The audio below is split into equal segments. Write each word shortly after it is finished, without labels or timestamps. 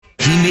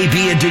may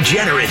be a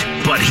degenerate,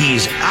 but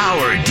he's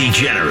our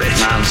degenerate.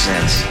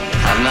 Nonsense.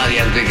 I've not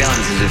yet begun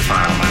to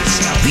defile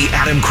myself. The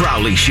Adam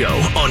Crowley Show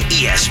on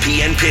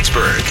ESPN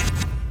Pittsburgh.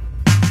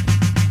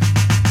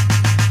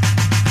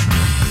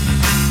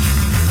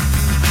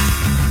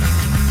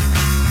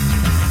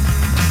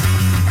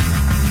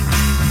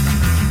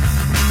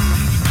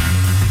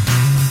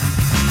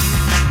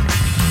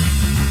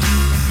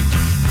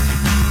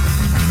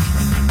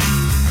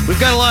 We've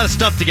got a lot of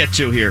stuff to get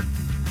to here.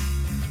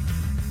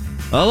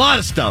 A lot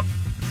of stuff.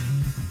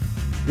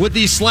 Would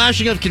the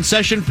slashing of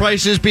concession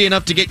prices be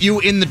enough to get you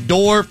in the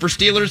door for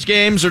Steelers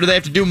games, or do they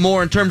have to do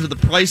more in terms of the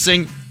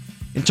pricing,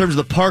 in terms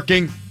of the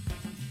parking?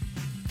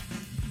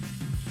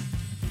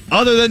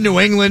 Other than New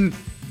England,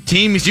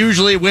 teams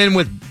usually win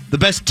with the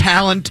best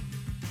talent.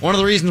 One of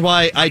the reasons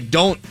why I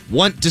don't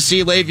want to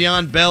see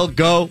Le'Veon Bell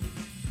go.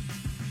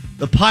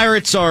 The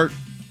Pirates are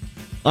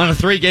on a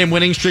 3-game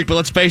winning streak, but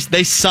let's face it,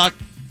 they suck.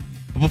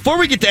 But before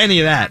we get to any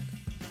of that,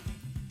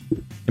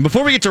 and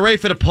before we get to Ray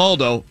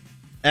Fittipaldo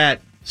at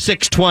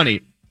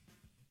 6:20,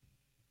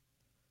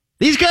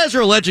 these guys are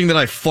alleging that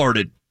I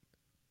farted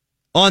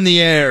on the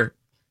air.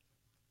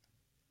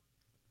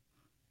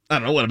 I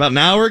don't know, what, about an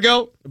hour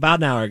ago? About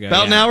an hour ago.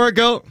 An hour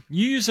ago?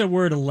 You use the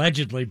word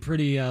allegedly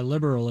pretty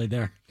liberally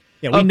there.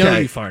 Yeah, we know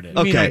you farted.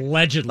 I mean,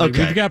 allegedly.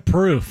 Okay. We've got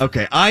proof.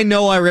 Okay, I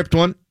know I ripped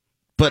one,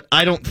 but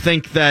I don't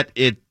think that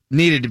it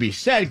needed to be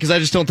said because I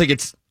just don't think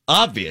it's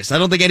obvious. I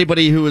don't think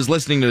anybody who was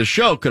listening to the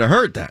show could have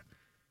heard that.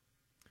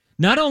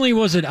 Not only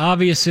was it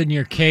obvious in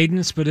your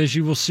cadence, but as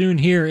you will soon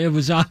hear, it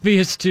was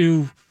obvious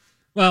to,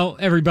 well,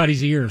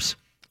 everybody's ears.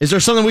 Is there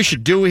something we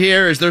should do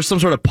here? Is there some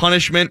sort of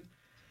punishment?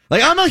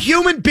 Like, I'm a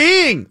human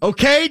being,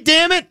 okay?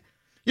 Damn it.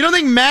 You don't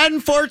think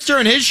Madden farts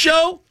during his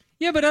show?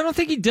 Yeah, but I don't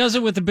think he does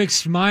it with a big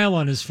smile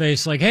on his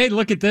face. Like, hey,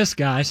 look at this,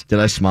 guys. Did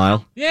I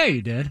smile? Yeah,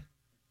 you did.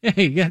 Yeah,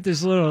 you got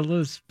this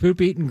little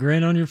poop-eating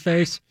grin on your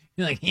face.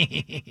 You're like,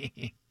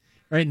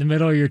 right in the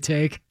middle of your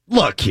take.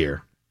 Look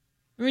here.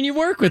 I mean, you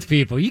work with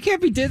people. You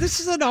can't be... This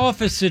is an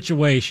office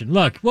situation.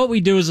 Look, what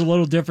we do is a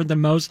little different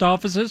than most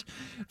offices,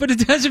 but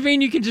it doesn't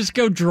mean you can just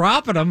go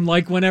dropping them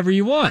like whenever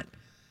you want.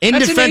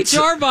 That's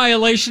an HR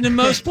violation in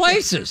most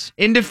places.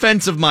 In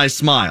defense of my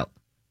smile.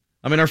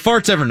 I mean, are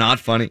farts ever not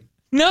funny?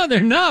 No,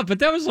 they're not, but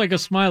that was like a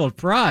smile of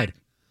pride.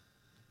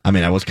 I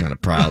mean, I was kind of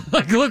proud.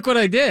 Like, look what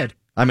I did.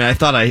 I mean, I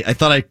thought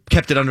I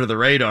kept it under the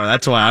radar.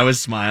 That's why I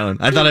was smiling.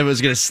 I thought I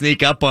was going to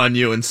sneak up on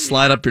you and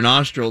slide up your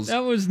nostrils. That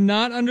was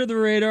not under the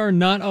radar,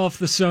 not off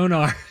the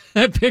sonar.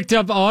 That picked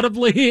up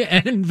audibly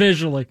and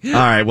visually. All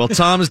right, well,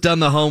 Tom's done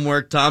the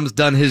homework. Tom's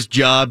done his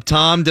job.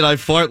 Tom, did I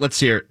fart? Let's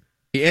hear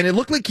it. And it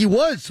looked like he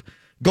was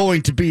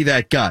going to be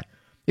that guy.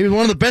 He was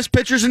one of the best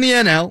pitchers in the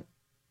NL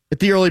at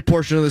the early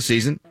portion of the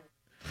season,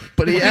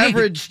 but he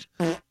averaged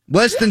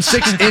less than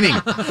 6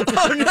 innings.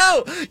 Oh,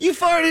 no. You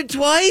farted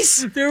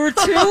twice? There were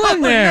two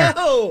in there.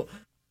 No.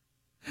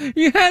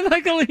 You had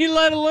you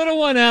let a little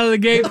one out of the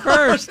gate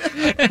first,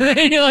 and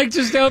then you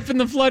just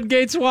opened the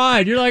floodgates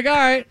wide. You're like, all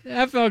right,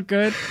 that felt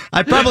good.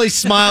 I probably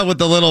smiled with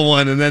the little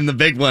one, and then the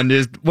big one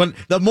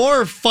the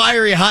more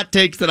fiery hot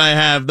takes that I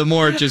have, the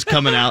more it's just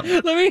coming out.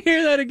 Let me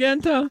hear that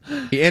again, Tom.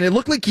 And it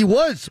looked like he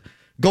was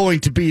going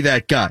to be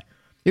that guy.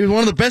 He was one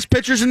of the best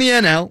pitchers in the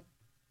NL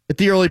at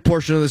the early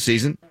portion of the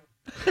season,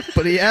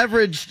 but he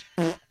averaged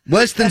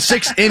less than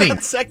 6 innings.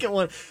 That second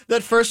one,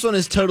 that first one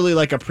is totally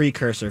like a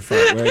precursor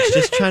fart, where it's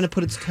just trying to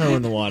put its toe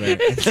in the water. And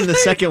then the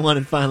second one,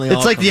 and finally,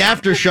 it's like the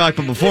aftershock,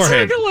 but beforehand.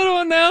 It's like a little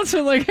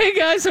announcement, like, "Hey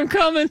guys, I'm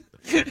coming.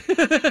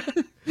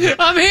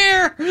 I'm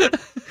here."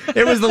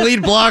 It was the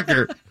lead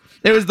blocker.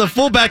 It was the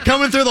fullback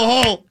coming through the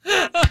hole.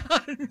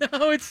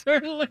 No, it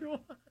certainly was.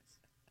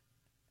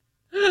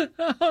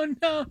 Oh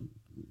no.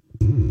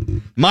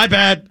 My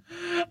bad.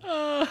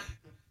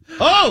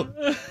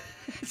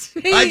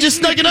 See, I just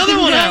snuck another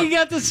one now out. You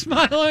got the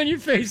smile on your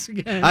face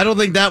again. I don't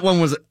think that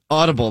one was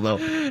audible, though.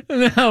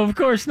 No, of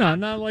course not.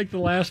 Not like the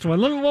last one.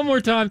 Let me one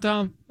more time,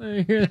 Tom. Let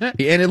me hear that.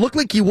 And it looked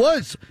like he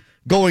was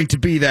going to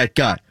be that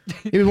guy.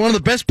 He was one of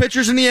the best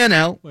pitchers in the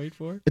NL Wait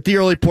for it. at the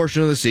early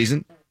portion of the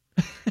season,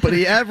 but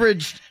he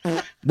averaged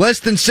less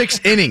than 6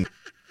 innings.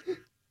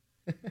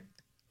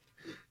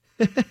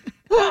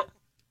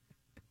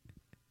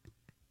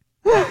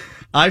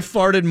 I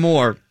farted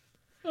more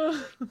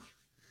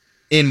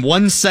in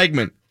one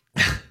segment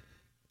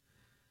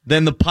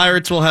than the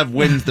Pirates will have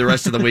wins the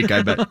rest of the week,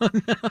 I bet. Oh,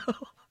 no.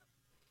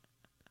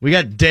 We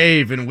got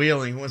Dave in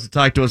Wheeling who wants to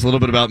talk to us a little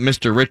bit about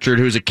Mr. Richard,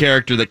 who's a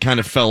character that kind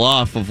of fell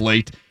off of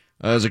late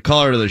as a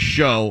caller to the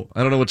show.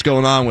 I don't know what's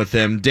going on with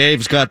him.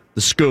 Dave's got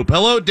the scoop.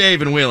 Hello,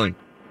 Dave in Wheeling.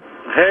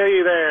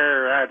 Hey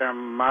there,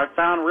 Adam. I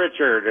found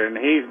Richard, and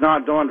he's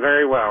not doing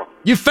very well.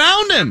 You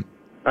found him?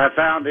 I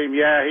found him,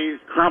 yeah. He's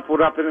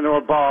crumpled up into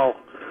a ball.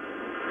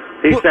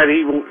 He said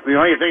the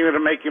only thing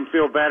that'll make him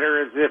feel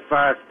better is if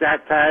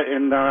Stat Pat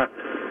and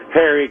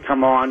Harry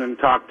come on and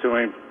talk to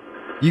him.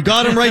 You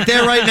got him right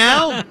there right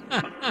now?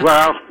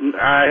 Well,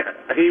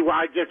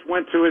 I just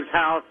went to his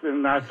house,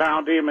 and I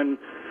found him, and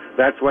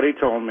that's what he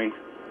told me.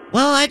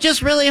 Well, I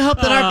just really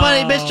hope that our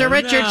buddy Mr.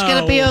 Richard's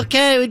going to be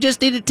okay. We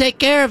just need to take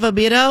care of him,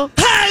 you know?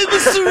 Hey,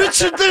 Mr.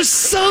 Richard, there's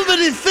so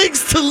many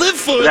things to live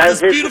for in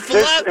this beautiful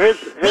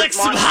life. Like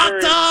some hot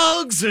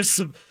dogs or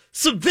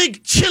some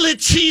big chili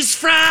cheese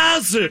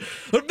fries or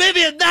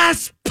maybe a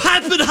nice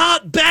piping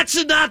hot batch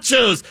of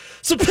nachos.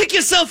 So pick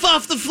yourself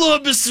off the floor,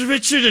 Mr.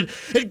 Richard,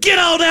 and get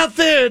on out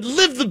there and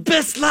live the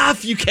best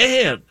life you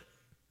can.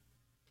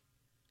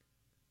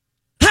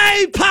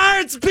 Hey,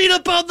 Pirates beat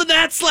up on the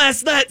Nats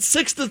last night,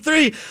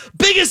 6-3.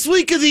 Biggest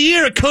week of the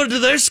year, according to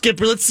their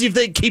skipper. Let's see if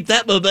they can keep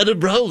that momentum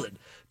rolling.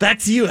 Back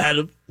to you,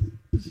 Adam.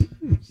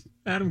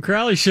 Adam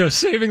Crowley Show,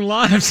 saving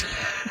lives.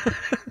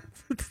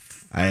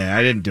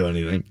 I didn't do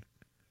anything.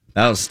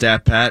 That was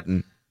Stat Pat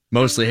and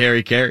mostly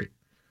Harry Carey.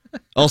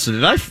 Also,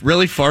 did I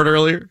really fart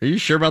earlier? Are you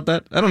sure about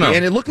that? I don't know.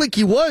 And it looked like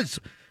he was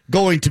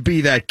going to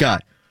be that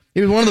guy.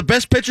 He was one of the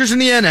best pitchers in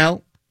the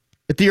NL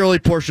at the early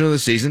portion of the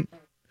season,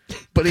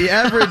 but he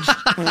averaged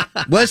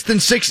less than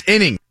 6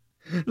 innings.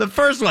 The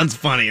first one's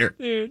funnier.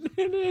 Dude,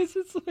 it is.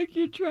 It's like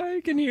you try,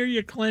 I can hear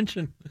you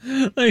clenching.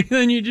 Like,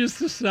 then you just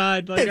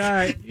decide, like, all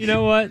right, you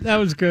know what? That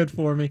was good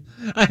for me.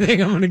 I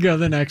think I'm going to go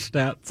the next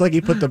step. It's like he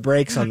put the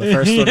brakes on the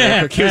first one.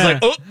 He was like,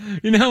 oh.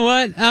 You know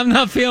what? I'm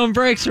not feeling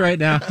brakes right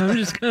now. I'm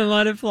just going to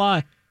let it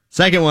fly.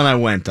 Second one I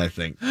went, I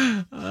think.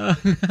 I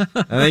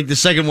think the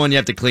second one you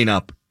have to clean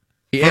up.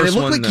 And it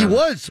looked like he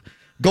was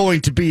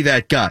going to be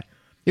that guy.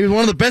 He was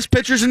one of the best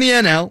pitchers in the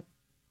NL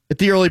at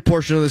the early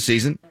portion of the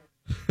season,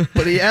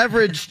 but he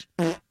averaged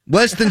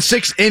less than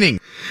 6 innings.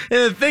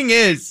 And the thing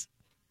is,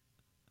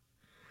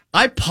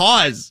 I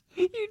pause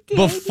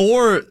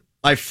before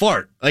I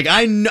fart. Like,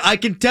 I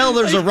can tell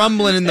there's a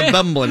rumbling in the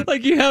bumbling.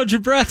 Like you held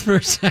your breath for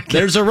a second.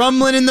 There's a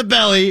rumbling in the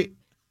belly,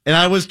 and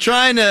I was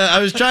trying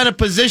to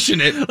position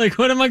it. Like,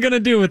 what am I going to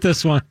do with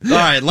this one? All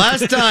right,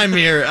 last time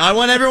here, I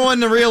want everyone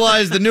to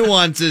realize the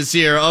nuances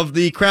here of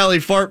the Crowley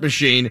fart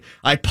machine.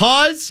 I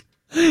pause,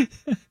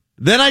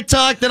 then I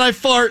talk, then I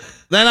fart,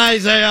 then I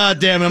say,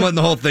 damn it, I'm letting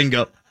the whole thing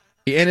go.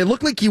 And it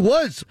looked like he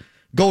was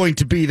going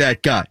to be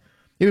that guy.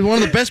 He was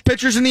one of the best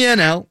pitchers in the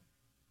NL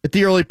at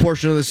the early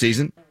portion of the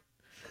season,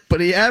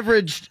 but he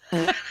averaged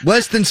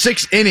less than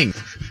 6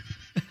 innings.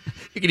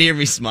 You can hear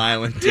me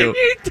smiling, too.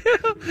 You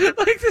do.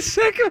 Like, the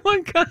second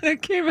one kind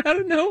of came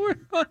out of nowhere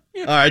on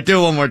you. All right, do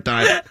it one more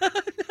time.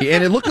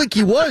 And it looked like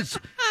he was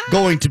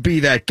going to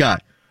be that guy.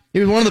 He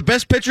was one of the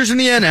best pitchers in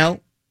the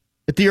NL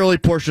at the early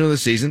portion of the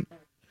season,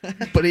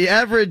 but he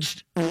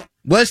averaged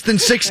less than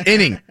 6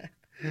 innings.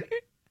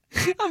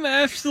 I'm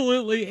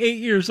absolutely 8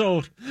 years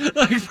old.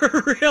 Like,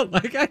 for real.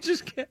 Like, I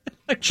just can't.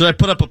 Like, should I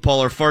put up a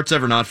poll? Are farts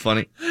ever not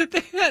funny?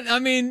 I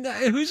mean,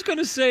 who's going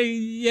to say,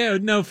 yeah,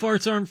 no,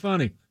 farts aren't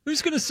funny?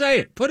 Who's going to say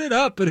it? Put it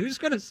up, but who's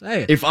going to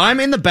say it? If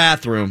I'm in the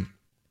bathroom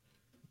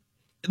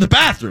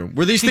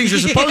where these things are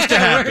supposed to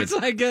happen. Where it's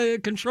like a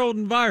controlled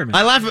environment.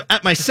 I laugh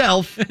at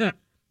myself,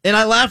 and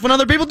I laugh when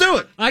other people do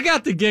it. I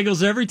got the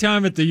giggles every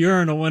time at the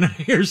urinal when I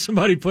hear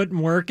somebody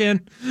putting work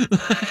in.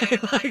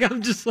 Like,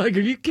 I'm just like, are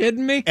you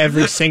kidding me?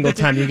 Every single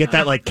time you get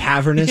that, like,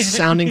 cavernous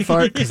sounding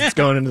fart because it's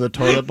going into the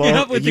toilet bowl.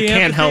 You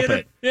can't help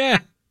it. Yeah.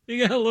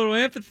 You got a little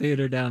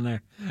amphitheater down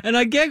there. And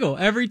I giggle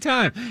every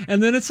time.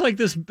 And then it's like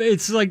this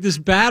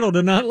battle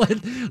to not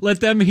let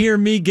them hear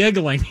me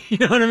giggling. You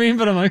know what I mean?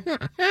 But I'm like,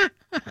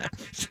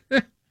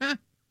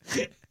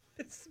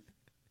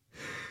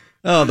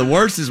 oh, the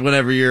worst is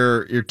whenever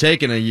you're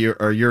taking a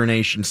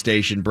urination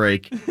station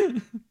break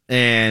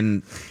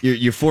and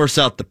you force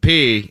out the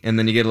pee and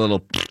then you get a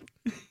little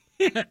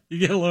yeah, you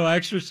get a little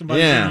extra.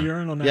 Somebody's in the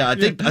urinal now. Yeah, I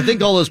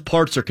think all those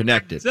parts are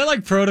connected. Is that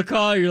like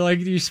protocol?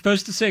 You're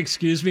supposed to say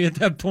excuse me at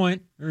that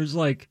point? Or is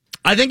like,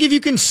 I think if you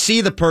can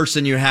see the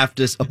person, you have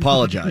to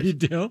apologize. You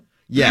do?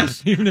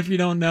 Yes. Even if you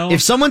don't know?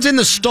 If someone's in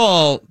the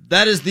stall,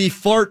 that is the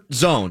fart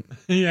zone.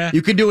 Yeah.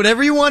 You can do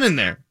whatever you want in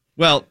there.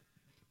 Well,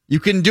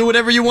 you can do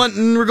whatever you want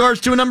in regards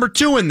to a number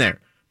 2 in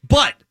there.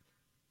 But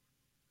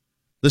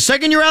the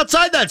second you're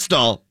outside that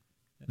stall,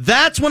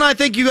 that's when I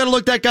think you got to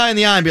look that guy in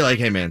the eye and be like,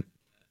 hey, man.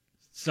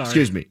 Sorry.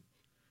 Excuse me.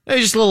 Hey,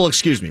 just a little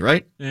excuse me,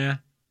 right? Yeah.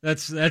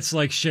 That's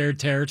like shared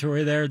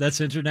territory there. That's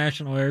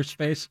international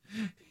airspace.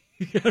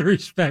 You gotta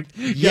respect.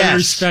 You gotta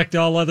respect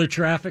all other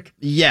traffic.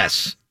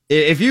 Yes.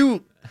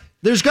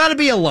 There's got to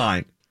be a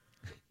line.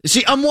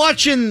 See, I'm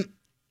watching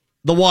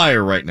The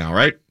Wire right now,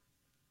 right?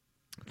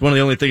 It's one of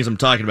the only things I'm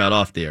talking about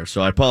off the air,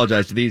 so I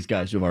apologize to these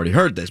guys who have already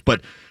heard this.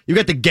 But you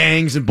got the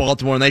gangs in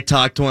Baltimore, and they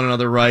talk to one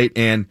another, right?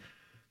 And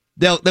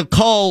they'll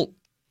call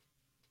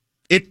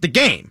it the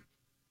game.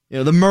 You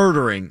know, the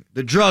murdering,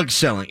 the drug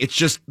selling. It's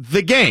just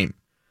the game.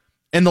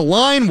 And the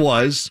line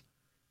was,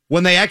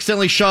 when they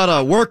accidentally shot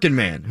a working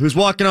man who's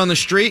walking on the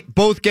street,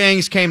 both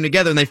gangs came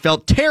together and they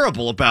felt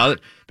terrible about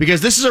it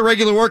because this is a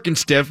regular working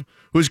stiff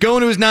who's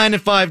going to his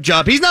 9-to-5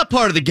 job. He's not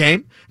part of the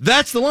game.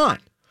 That's the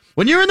line.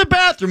 When you're in the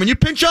bathroom and you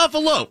pinch off a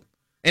load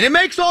and it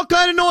makes all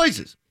kind of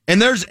noises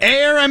and there's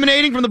air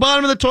emanating from the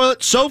bottom of the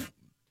toilet so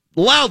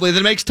loudly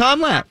that it makes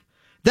Tom laugh,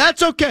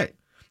 that's okay.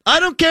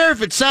 I don't care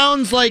if it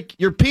sounds like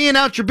you're peeing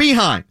out your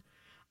behind.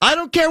 I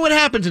don't care what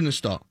happens in the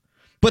stall.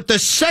 But the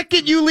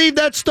second you leave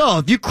that stall,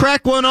 if you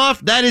crack one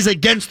off, that is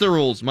against the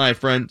rules, my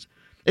friends.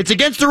 It's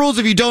against the rules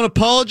if you don't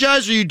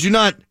apologize or you do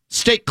not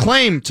state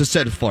claim to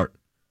said fart.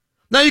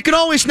 Now, you can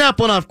always snap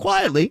one off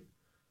quietly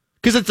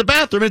because it's a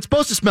bathroom and it's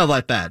supposed to smell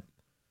like bad.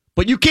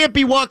 But you can't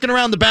be walking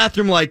around the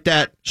bathroom like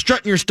that,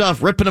 strutting your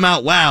stuff, ripping them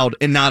out loud,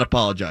 and not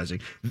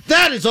apologizing.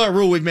 That is our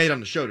rule we've made on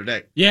the show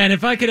today. Yeah, and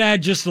if I could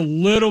add just a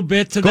little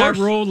bit to that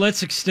rule,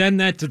 let's extend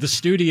that to the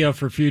studio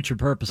for future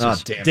purposes. Oh,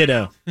 damn.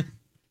 Ditto.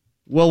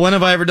 Well, when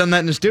have I ever done that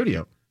in the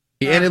studio?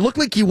 And it looked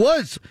like he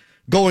was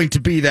going to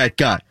be that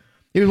guy.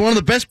 He was one of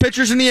the best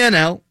pitchers in the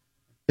NL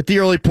at the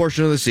early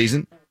portion of the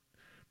season,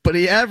 but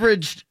he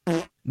averaged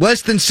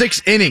less than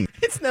 6 innings.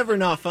 It's never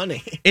not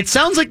funny. It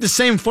sounds like the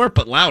same fart,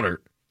 but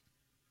louder.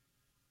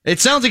 It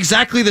sounds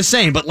exactly the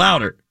same, but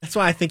louder. That's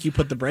why I think you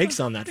put the brakes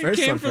on that first one. It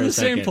came from the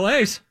same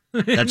place.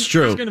 That's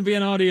true. There's going to be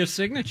an audio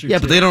signature. Yeah,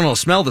 but they don't all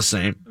smell the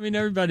same. I mean,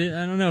 everybody.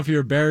 I don't know if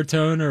you're a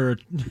baritone or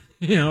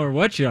or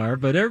what you are,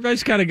 but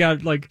everybody's kind of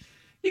got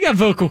you got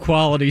vocal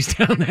qualities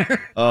down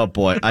there. Oh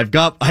boy, I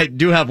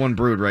do have one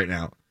brewed right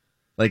now,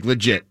 like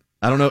legit.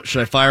 I don't know.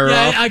 Should I fire it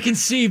off? I can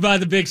see by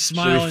the big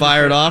smile. Should we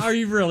fire it off? Are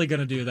you really going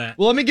to do that?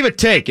 Well, let me give a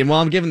take, and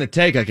while I'm giving the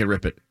take, I can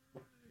rip it.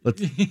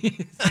 Let's I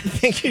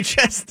think you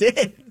just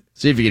did.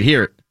 see if you can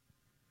hear it.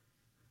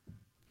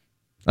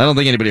 I don't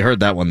think anybody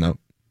heard that one though.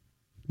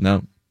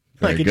 No.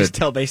 I could just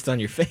tell based on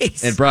your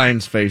face. And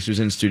Brian's face, who's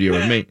in studio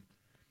with me.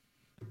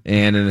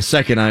 And in a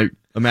second, I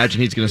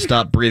imagine he's going to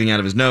stop breathing out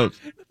of his nose.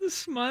 The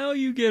smile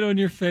you get on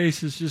your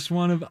face is just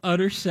one of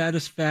utter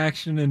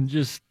satisfaction and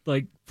just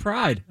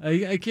pride.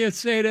 I can't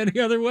say it any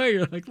other way.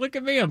 You're like, look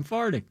at me, I'm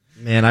farting.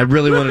 Man, I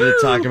really wanted to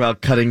talk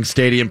about cutting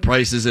stadium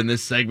prices in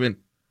this segment.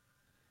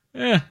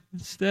 Yeah,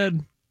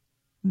 instead,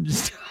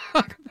 just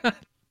talk about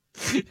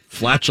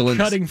flatulence.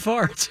 Cutting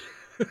farts.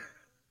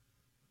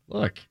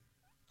 Look,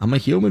 I'm a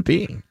human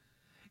being.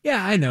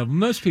 Yeah, I know.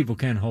 Most people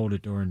can't hold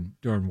it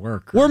during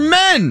work. We're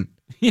men.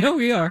 Yeah,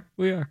 we are.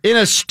 We are. In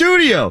a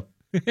studio.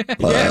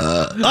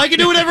 Yeah. I can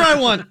do whatever I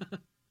want.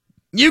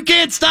 You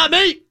can't stop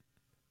me.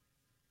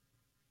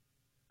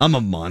 I'm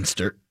a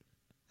monster.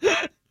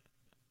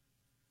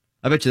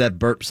 I bet you that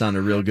burp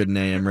sounded real good in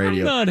AM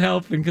radio. I'm not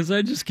helping because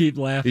I just keep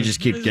laughing. You just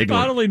keep giggling.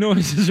 Bodily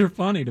noises are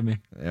funny to me.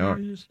 They are.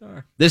 They just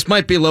are. This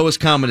might be lowest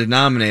common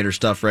denominator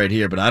stuff right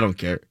here, but I don't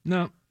care.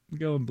 No, I'm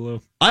going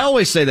blue. I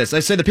always say this. I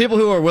say the people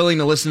who are willing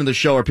to listen to the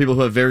show are people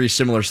who have very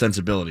similar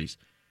sensibilities.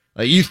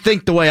 You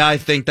think the way I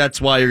think,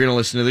 that's why you're going to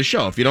listen to the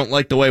show. If you don't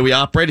like the way we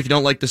operate, if you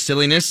don't like the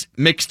silliness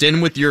mixed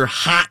in with your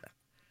hot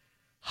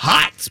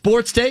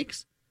sports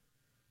takes,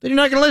 then you're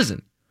not going to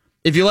listen.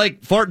 If you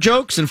like fart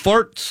jokes and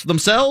farts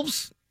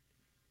themselves,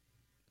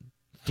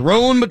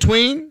 thrown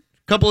between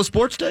a couple of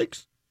sports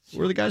takes,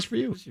 we're the guys for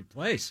you. What's your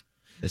place?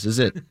 This is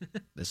it.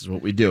 This is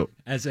what we do.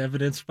 As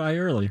evidenced by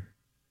earlier.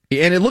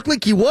 And it looked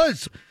like he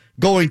was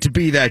going to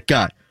be that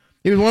guy.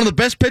 He was one of the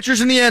best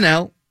pitchers in the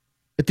NL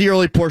at the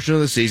early portion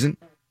of the season,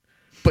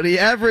 but he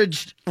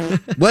averaged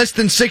less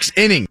than 6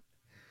 innings.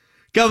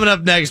 Coming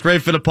up next, Ray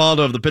Fittipaldo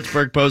of the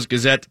Pittsburgh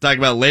Post-Gazette to talk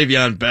about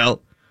Le'Veon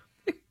Bell.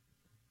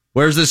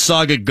 Where's this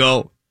saga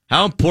go?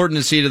 How important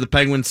is he to the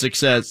Penguins'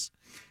 success?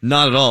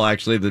 Not at all,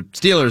 actually. The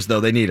Steelers, though,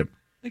 they need him.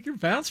 Your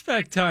bounce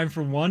back time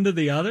from one to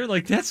the other,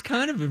 that's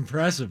kind of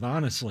impressive,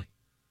 honestly.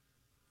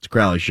 It's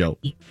Crowley Show.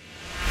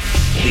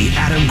 The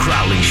Adam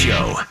Crowley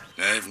Show.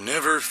 I've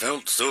never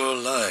felt so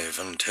alive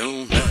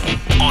until now.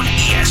 On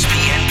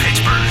ESPN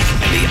Pittsburgh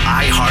and the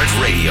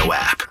iHeartRadio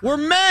app. We're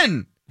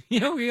men.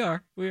 Yeah, we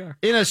are. We are.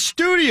 In a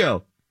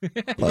studio.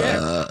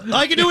 Yeah.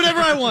 I can do whatever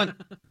I want.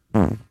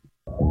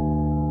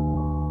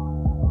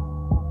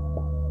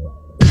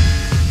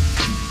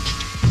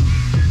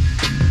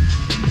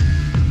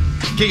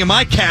 King of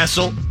my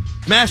castle.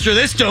 Master of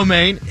this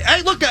domain.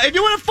 Hey, look, if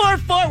you want to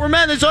fart, we're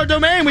men. It's our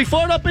domain. We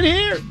fart up in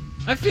here.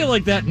 I feel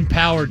like that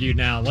empowered you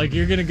now. Like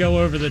you're going to go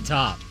over the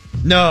top.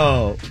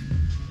 No.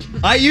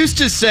 I used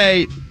to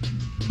say,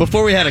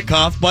 before we had a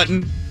cough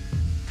button,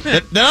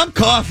 that I'm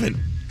coughing.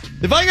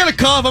 If I got to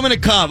cough, I'm going to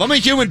cough. I'm a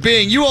human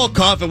being. You all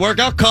cough at work.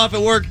 I'll cough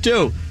at work,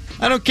 too.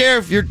 I don't care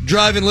if you're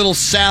driving little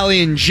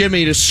Sally and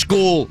Jimmy to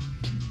school.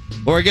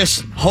 Or, I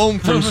guess, home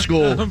from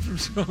school. Home from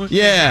school.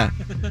 Yeah.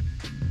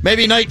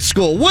 Maybe night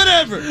school.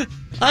 Whatever.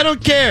 I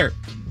don't care.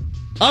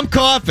 I'm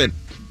coughing.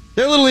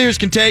 Their little ears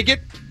can take it.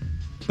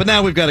 But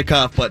now we've got a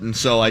cough button,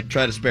 so I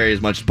try to spare you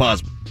as much as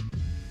possible.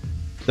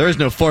 There is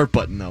no fart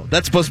button, though.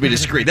 That's supposed to be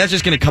discreet. That's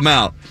just going to come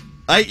out.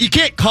 You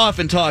can't cough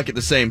and talk at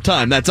the same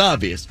time. That's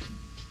obvious.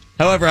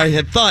 However, I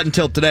had thought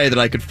until today that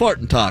I could fart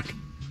and talk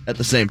at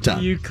the same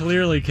time. You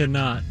clearly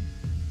cannot.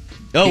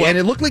 Oh, well. And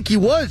it looked like he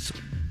was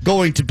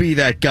going to be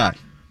that guy.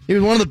 He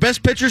was one of the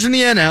best pitchers in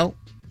the NL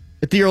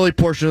at the early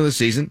portion of the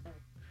season,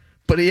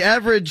 but he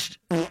averaged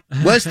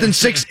less than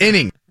 6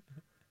 innings.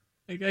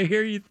 I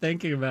hear you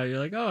thinking about it. You're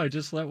like, oh, I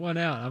just let one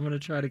out. I'm going to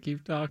try to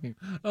keep talking.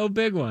 Oh,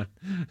 big one.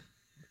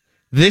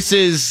 This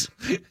is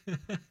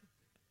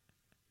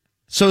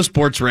so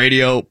sports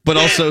radio, but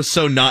also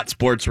so not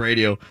sports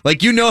radio.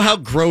 Like, you know how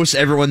gross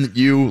everyone that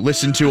you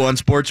listen to on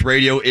sports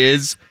radio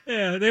is?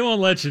 Yeah, they won't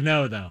let you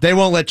know, though. They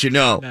won't let you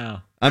know. No.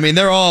 I mean,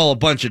 they're all a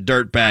bunch of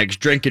dirtbags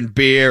drinking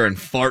beer and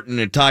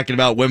farting and talking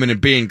about women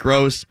and being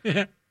gross.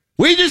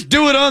 We just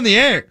do it on the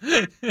air.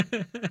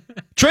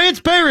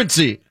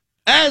 Transparency,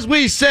 as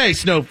we say,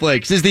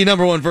 snowflakes, is the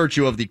number one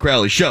virtue of the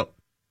Crowley Show.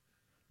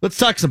 Let's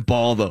talk some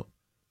ball, though.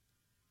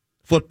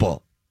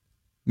 Football.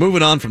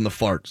 Moving on from the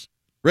farts.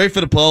 Ray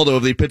Fittipaldo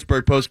of the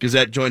Pittsburgh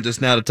Post-Gazette joins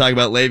us now to talk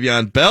about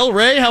Le'Veon Bell.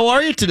 Ray, how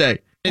are you today?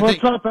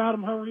 What's up,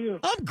 Adam? How are you?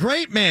 I'm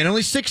great, man.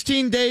 Only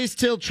 16 days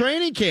till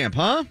training camp,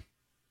 huh?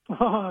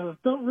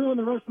 Don't ruin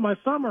the rest of my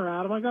summer,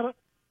 Adam. I got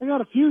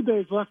a few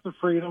days left of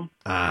freedom.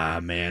 Ah,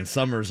 man,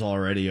 summer's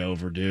already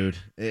over, dude.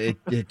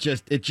 It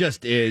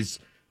just is.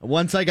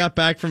 Once I got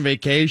back from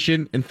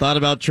vacation and thought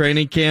about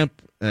training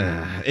camp,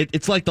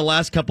 it's like the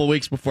last couple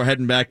weeks before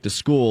heading back to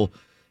school.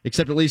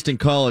 Except at least in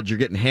college, you're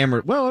getting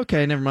hammered. Well,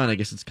 okay, never mind. I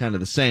guess it's kind of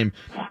the same.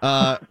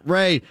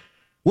 Ray,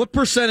 what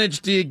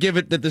percentage do you give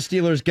it that the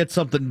Steelers get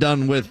something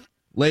done with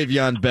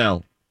Le'Veon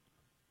Bell?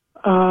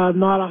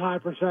 Not a high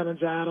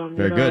percentage, Adam.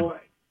 Very good.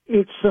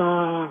 It's,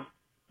 I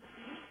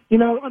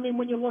mean,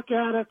 when you look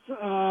at it,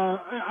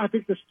 I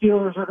think the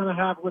Steelers are going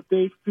to have what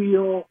they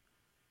feel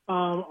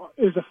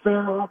is a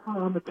fair offer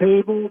on the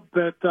table,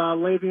 but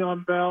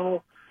Le'Veon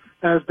Bell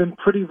has been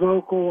pretty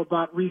vocal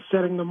about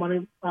resetting the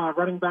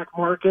running back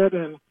market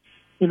and,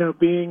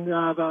 being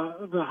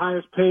the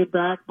highest paid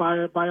back by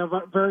a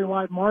very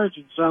wide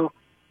margin. So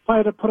if I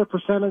had to put a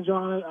percentage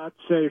on it, I'd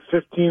say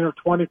 15 or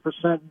 20%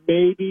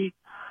 maybe.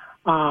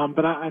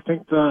 But I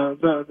think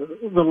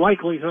the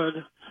likelihood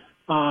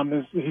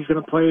is he's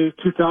going to play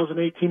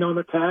 2018 on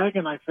the tag,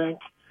 and I think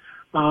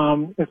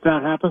if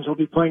that happens, he'll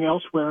be playing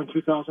elsewhere in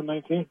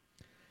 2019.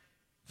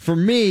 For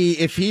me,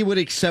 if he would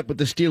accept what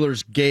the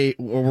Steelers gave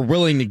or were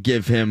willing to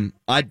give him,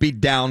 I'd be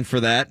down for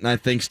that, and I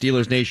think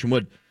Steelers Nation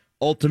would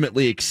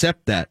ultimately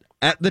accept that.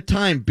 At the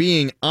time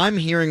being, I'm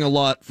hearing a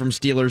lot from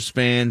Steelers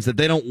fans that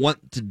they don't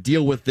want to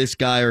deal with this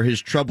guy or his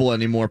trouble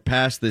anymore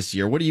past this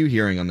year. What are you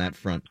hearing on that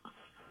front?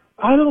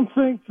 I don't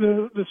think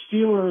the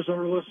Steelers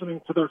are listening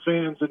to their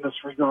fans in this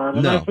regard.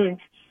 And no. I think,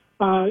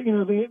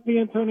 the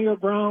Antonio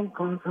Brown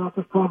contract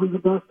is probably the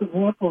best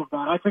example of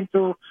that. I think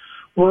there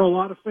were a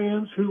lot of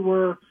fans who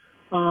were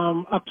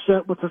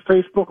upset with the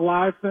Facebook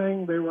Live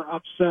thing. They were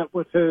upset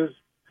with his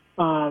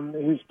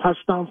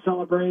touchdown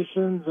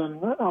celebrations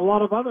and a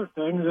lot of other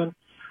things. And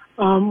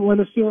when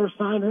the Steelers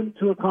signed him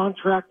to a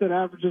contract that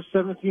averages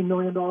 $17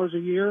 million a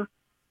year,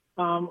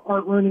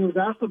 Art Rooney was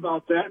asked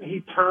about that, and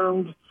he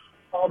termed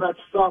all that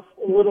stuff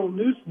little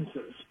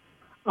nuisances.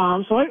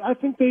 So I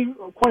think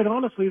quite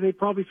honestly, they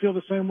probably feel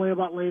the same way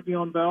about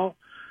Le'Veon Bell.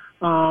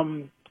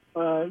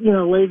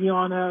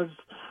 Le'Veon has,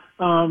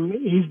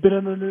 he's been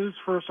in the news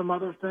for some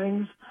other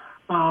things,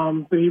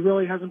 but he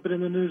really hasn't been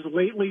in the news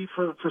lately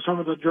for some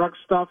of the drug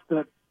stuff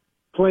that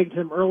plagued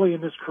him early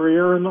in his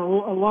career. And a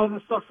lot of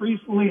the stuff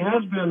recently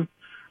has been,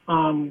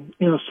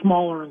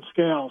 smaller in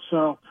scale.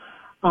 So,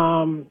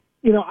 I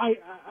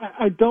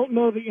don't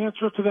know the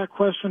answer to that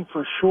question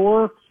for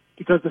sure,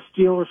 because the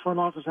Steelers front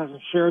office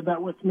hasn't shared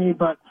that with me.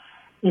 But,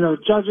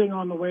 judging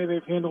on the way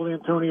they've handled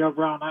Antonio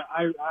Brown,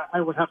 I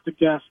would have to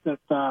guess that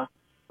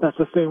that's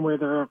the same way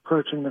they're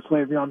approaching this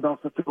Le'Veon Bell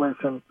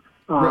situation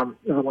as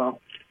well.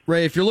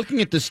 Ray, if you're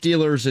looking at the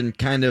Steelers and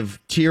kind of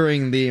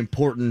tiering the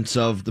importance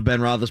of the Ben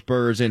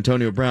Roethlisbergers,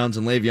 Antonio Browns,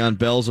 and Le'Veon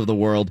Bells of the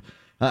world,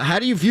 how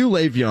do you view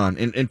Le'Veon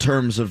in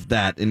terms of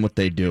that and what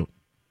they do?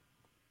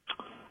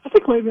 I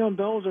think Le'Veon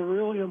Bell is a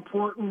really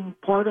important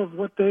part of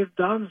what they've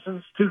done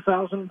since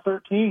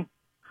 2013.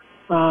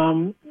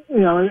 And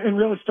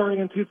really starting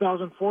in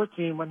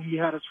 2014 when he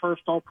had his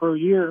first All-Pro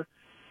year.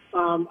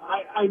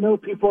 I know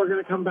people are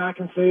going to come back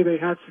and say they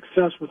had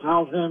success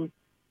without him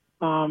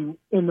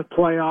in the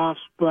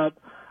playoffs, but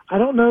I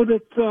don't know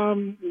that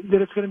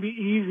it's going to be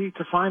easy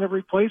to find a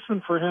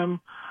replacement for him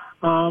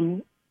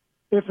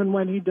if and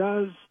when he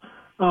does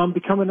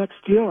become a next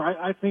Steeler.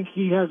 I think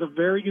he has a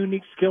very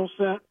unique skill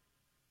set.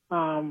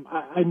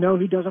 I know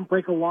he doesn't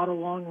break a lot of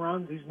long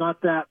runs. He's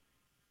not that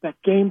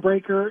game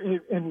breaker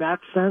in that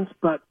sense,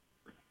 but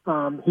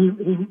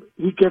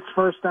he gets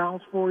first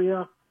downs for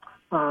you.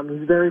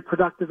 He's very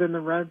productive in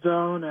the red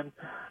zone, and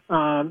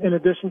in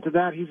addition to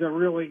that, he's a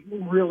really,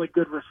 really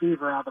good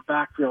receiver out of the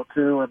backfield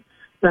too. And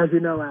as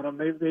you know, Adam,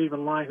 they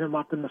even line him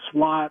up in the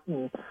slot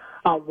and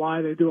out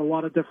wide. They do a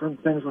lot of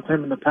different things with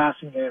him in the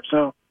passing game.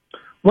 So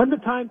when the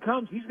time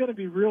comes, he's going to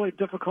be really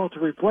difficult to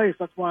replace.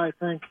 That's why I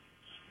think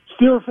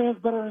Steelers fans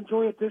better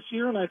enjoy it this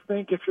year. And I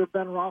think if you're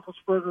Ben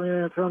Roethlisberger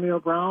and Antonio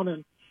Brown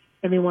and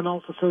anyone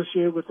else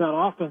associated with that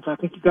offense, I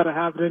think you've got to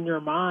have it in your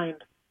mind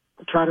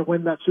to try to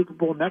win that Super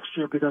Bowl next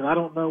year, because I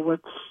don't know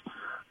what's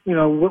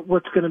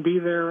going to be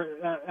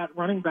there at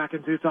running back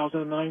in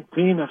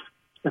 2019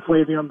 if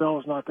Le'Veon Bell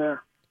is not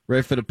there.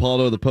 Ray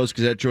Fittipaldo of the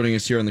Post-Gazette joining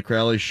us here on the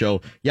Crowley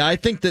Show. Yeah, I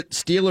think that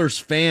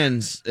Steelers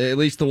fans, at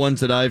least the ones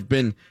that I've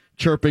been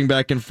chirping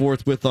back and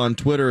forth with on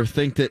Twitter,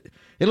 think that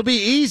it'll be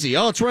easy.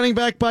 Oh, it's running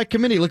back by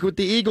committee. Look what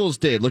the Eagles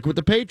did. Look what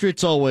the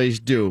Patriots always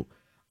do.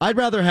 I'd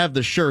rather have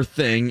the sure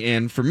thing,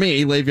 and for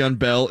me, Le'Veon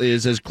Bell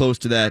is as close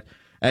to that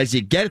as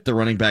you get at the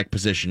running back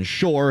position.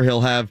 Sure,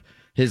 he'll have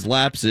his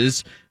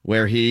lapses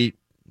where he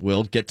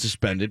will get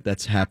suspended.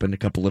 That's happened a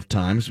couple of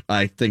times.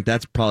 I think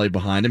that's probably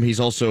behind him. He's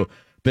also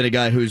been a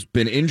guy who's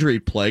been injury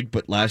plagued,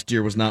 but last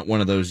year was not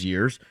one of those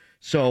years.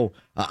 So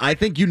I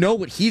think you know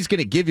what he's going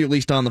to give you, at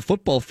least on the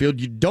football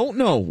field. You don't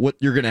know what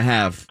you're going to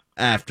have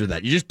after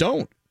that. You just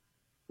don't.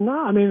 No,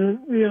 I mean,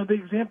 the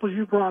examples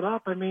you brought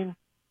up, I mean,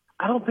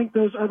 I don't think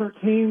those other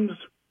teams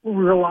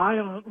rely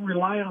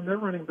on their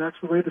running backs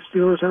the way the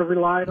Steelers have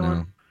relied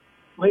on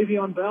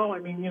Le'Veon Bell. I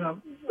mean,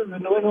 the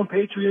New England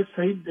Patriots,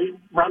 they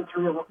run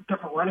through a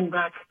different running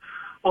back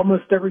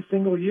almost every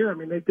single year. I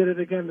mean, they did it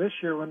again this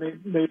year when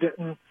they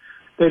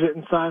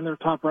didn't sign their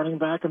top running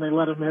back and they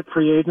let him hit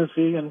free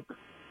agency, and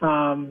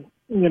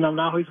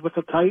now he's with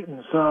the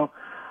Titans. So,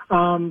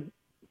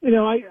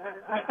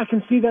 I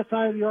can see that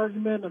side of the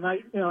argument, and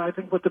I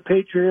think what the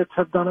Patriots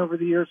have done over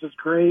the years is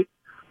great.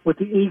 What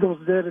the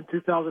Eagles did in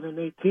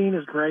 2018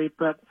 is great,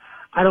 but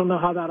I don't know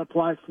how that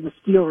applies to the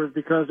Steelers,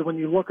 because when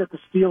you look at the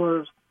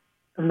Steelers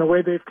and the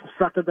way they've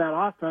constructed that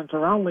offense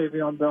around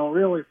Le'Veon Bell,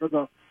 really for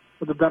the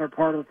better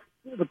part of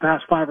the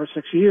past 5 or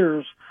 6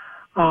 years,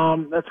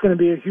 that's going to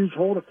be a huge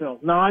hole to fill.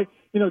 Now,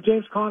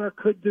 James Conner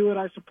could do it,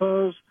 I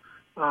suppose.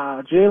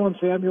 Jalen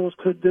Samuels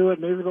could do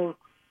it. Maybe they'll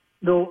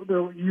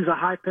use a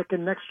high pick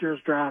in next year's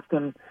draft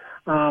and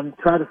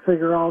try to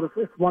figure out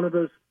if one of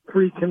those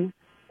three can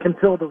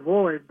fill the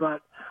void.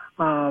 But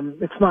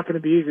it's not going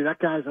to be easy. That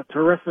guy's a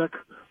terrific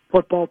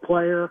football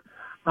player.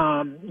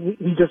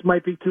 He just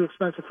might be too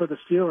expensive for the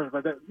Steelers,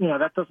 but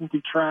that doesn't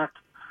detract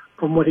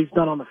from what he's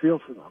done on the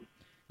field for them.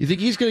 You think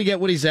he's going to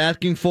get what he's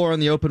asking for on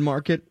the open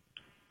market?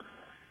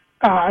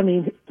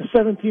 The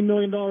 $17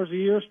 million a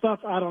year stuff,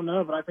 I don't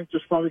know, but I think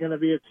there's probably going to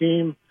be a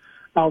team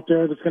out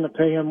there that's going to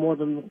pay him more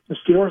than the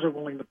Steelers are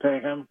willing to pay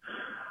him.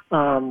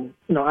 I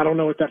don't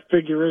know what that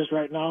figure is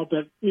right now,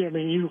 but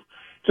you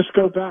just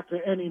go back to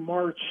any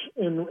March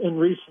in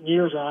recent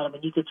years, Adam,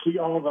 and you could see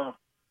all the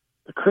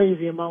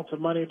crazy amounts of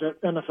money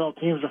that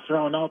NFL teams are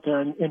throwing out there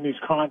in these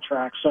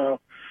contracts. So,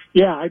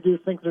 yeah, I do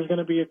think there's going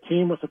to be a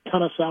team with a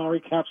ton of salary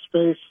cap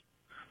space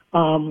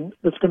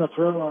that's going to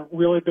throw a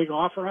really big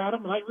offer at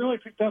him. And I really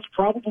think that's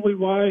probably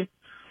why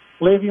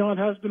Le'Veon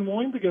has been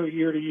wanting to go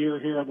year to year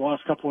here in the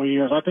last couple of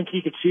years. I think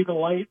he could see the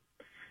light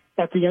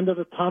at the end of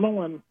the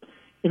tunnel. And,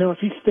 if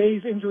he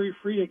stays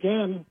injury-free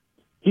again,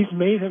 he's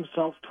made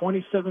himself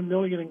 $27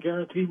 million in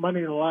guaranteed money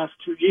in the last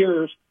 2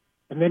 years.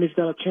 And then he's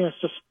got a chance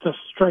to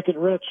strike it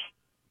rich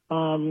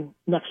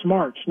next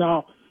March.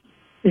 Now,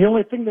 the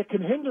only thing that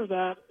can hinder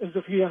that is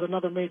if he has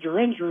another major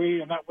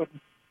injury, and that would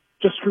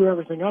just screw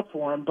everything up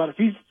for him. But if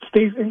he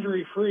stays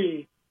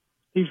injury-free,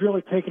 he's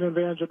really taken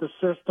advantage of the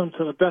system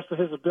to the best of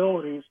his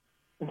abilities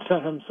and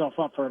set himself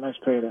up for a nice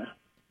payday.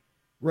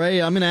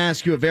 Ray, I'm going to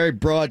ask you a very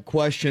broad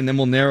question, then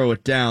we'll narrow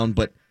it down.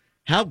 But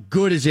how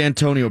good is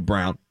Antonio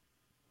Brown?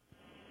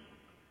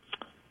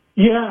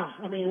 Yeah,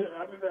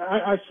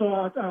 I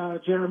saw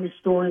Jeremy's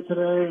story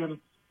today, and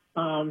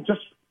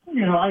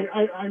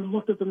I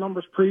looked at the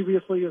numbers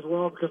previously as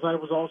well, because I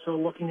was also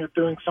looking at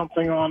doing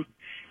something on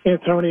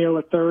Antonio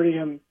at 30,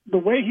 and the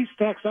way he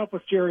stacks up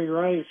with Jerry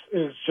Rice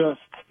is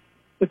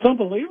it's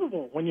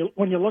unbelievable when you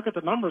look at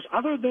the numbers,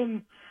 other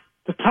than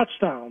the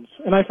touchdowns.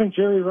 And I think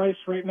Jerry Rice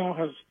right now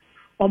has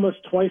almost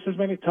twice as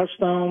many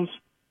touchdowns.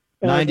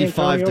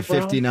 95 to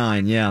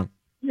 59, yeah.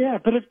 Yeah,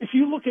 but if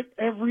you look at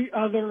every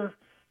other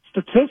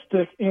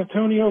statistic,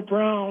 Antonio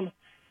Brown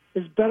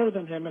is better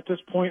than him at this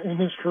point in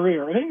his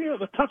career.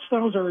 And the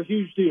touchdowns are a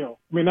huge deal.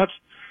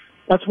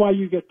 That's why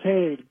you get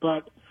paid.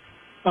 But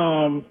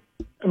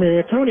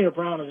Antonio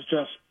Brown is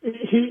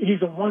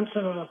he's a once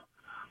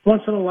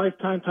in a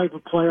lifetime type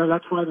of player.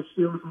 That's why the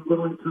Steelers are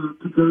willing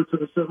to go to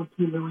the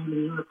 $17 million a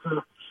year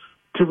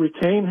to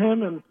retain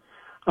him. And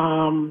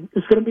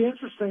it's going to be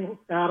interesting,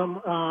 Adam.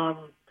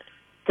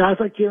 Guys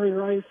like Jerry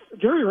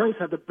Rice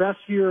had the best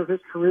year of his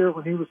career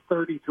when he was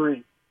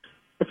 33.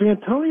 If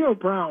Antonio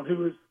Brown,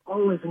 who is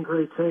always in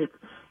great shape,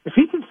 if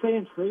he can stay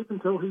in shape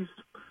until he's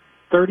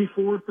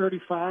 34,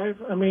 35,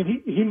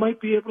 he might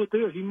be able to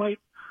do it. He might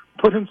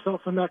put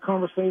himself in that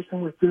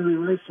conversation with Jerry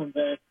Rice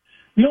someday.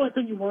 The only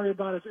thing you worry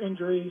about is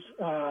injuries.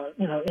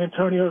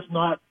 Antonio's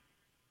not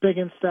big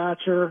in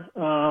stature,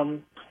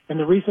 and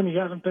the reason he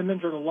hasn't been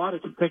injured a lot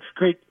is he takes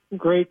great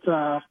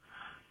care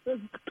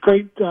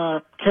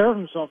of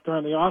himself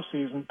during the off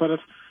season. But if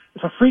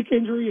a freak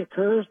injury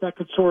occurs, that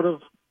could sort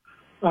of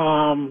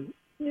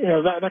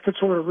that could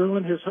sort of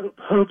ruin his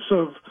hopes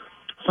of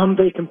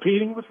someday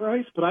competing with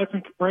Rice. But I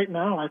think right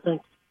now,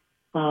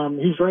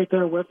 he's right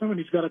there with him, and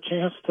he's got a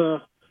chance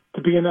to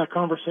be in that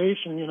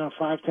conversation,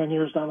 5-10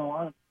 years down the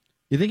line.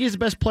 You think he's the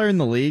best player in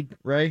the league,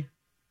 Ray?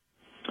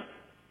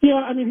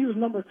 Yeah, he was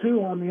number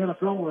 2 on the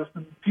NFL list,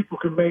 and people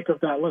can make of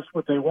that list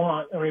what they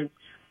want.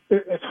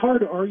 It's hard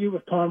to argue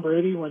with Tom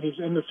Brady when he's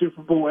in the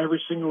Super Bowl every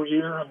single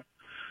year and,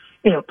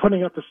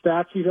 putting up the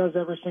stats he does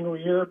every single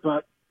year.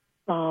 But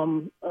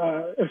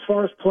as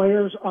far as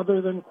players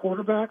other than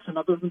quarterbacks and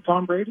other than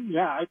Tom Brady,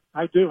 yeah,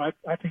 I do. I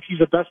think he's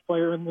the best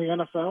player in the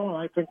NFL, and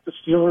I think the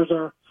Steelers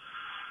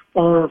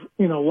are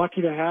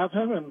lucky to have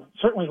him, and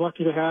certainly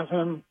lucky to have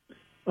him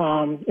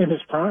in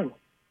his prime.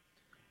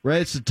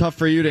 Ray, it's tough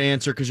for you to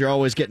answer because you're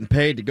always getting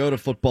paid to go to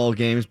football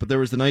games, but there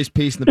was a nice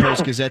piece in the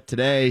Post-Gazette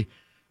today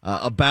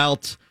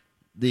about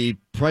the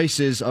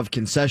prices of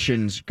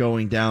concessions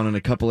going down in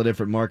a couple of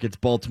different markets,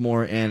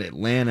 Baltimore and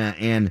Atlanta,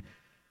 and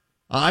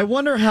I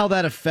wonder how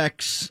that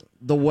affects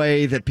the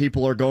way that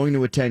people are going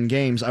to attend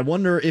games. I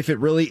wonder if it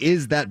really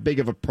is that big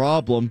of a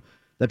problem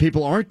that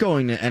people aren't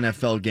going to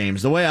NFL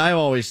games. The way I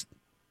always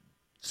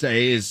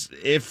say is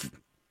if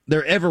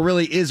there ever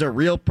really is a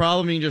real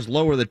problem, you can just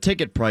lower the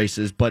ticket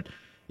prices, but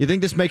you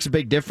think this makes a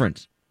big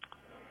difference?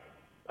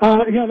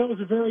 Yeah, that was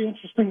a very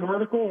interesting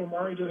article.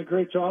 Omari did a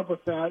great job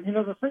with that.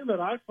 The thing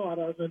that I thought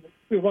of, and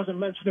it wasn't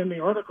mentioned in the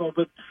article,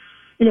 but,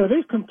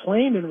 they've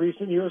complained in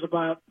recent years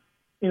about,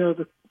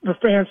 the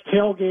fans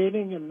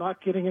tailgating and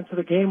not getting into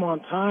the game on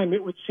time.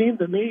 It would seem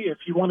to me if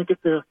you want to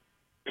get the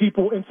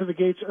people into the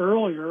gates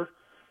earlier,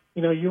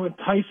 you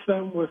entice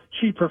them with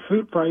cheaper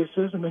food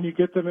prices, and then you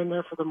get them in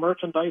there for the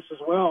merchandise as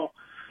well.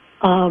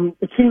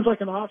 It seems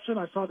like an option.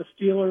 I saw the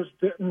Steelers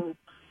didn't,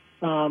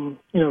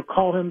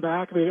 call him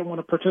back. They didn't want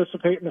to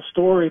participate in the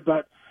story,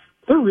 but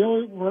they're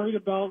really worried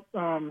about,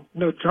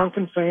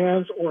 drunken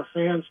fans or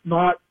fans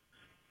not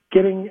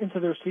getting into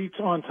their seats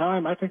on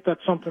time. I think that's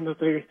something that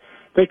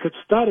they could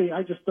study.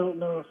 I just don't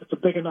know if it's a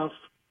big enough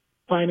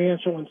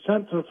financial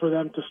incentive for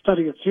them to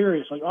study it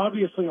seriously.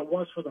 Obviously, it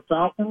was for the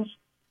Falcons.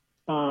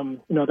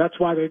 That's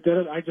why they did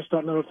it. I just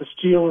don't know if the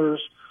Steelers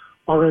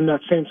are in that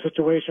same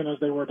situation as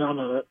they were down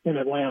in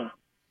Atlanta.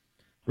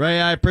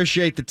 Ray, I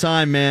appreciate the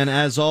time, man,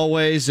 as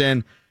always,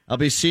 and I'll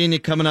be seeing you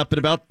coming up in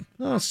about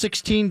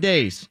 16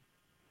 days.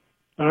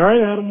 All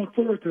right, Adam, look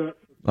forward to it.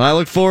 I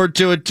look forward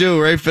to it, too.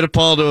 Ray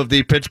Fittipaldo of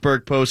the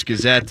Pittsburgh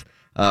Post-Gazette.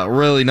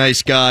 Really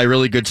nice guy,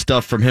 really good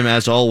stuff from him,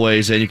 as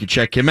always, and you can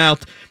check him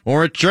out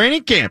more at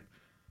training camp,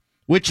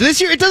 which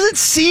this year, it doesn't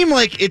seem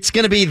like it's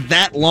going to be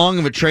that long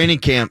of a training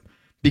camp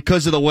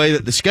because of the way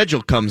that the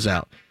schedule comes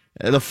out.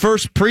 The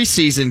first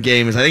preseason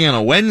game is, I think, on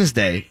a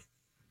Wednesday.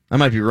 I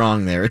might be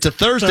wrong there. It's a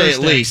Thursday at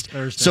least.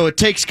 Thursday. So it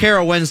takes care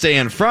of Wednesday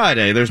and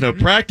Friday. There's no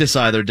practice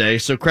either day,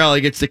 so Crowley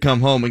gets to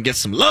come home and get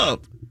some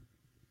love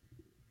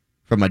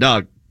from my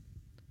dog,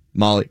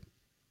 Molly,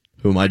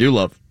 whom I do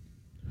love,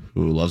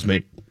 who loves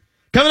me.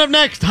 Coming up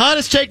next,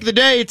 hottest take of the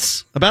day.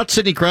 It's about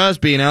Sidney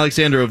Crosby and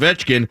Alexander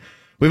Ovechkin.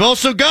 We've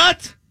also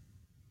got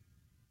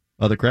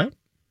Other Crowd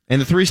and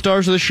the 3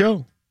 stars of the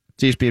show.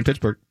 It's ESPN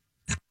Pittsburgh.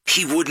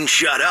 He wouldn't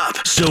shut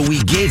up, so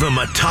we gave him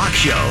a talk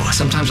show.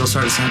 Sometimes I'll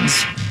start a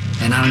sentence,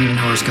 and I don't even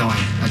know where it's going.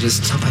 I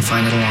just hope I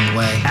find it along the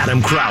way.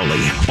 Adam Crowley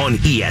on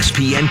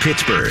ESPN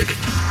Pittsburgh.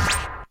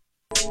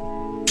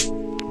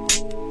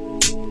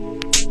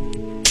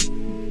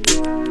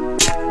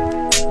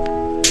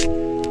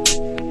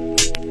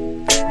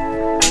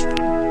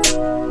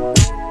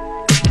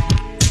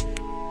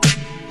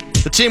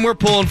 The team we're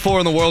pulling for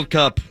in the World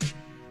Cup,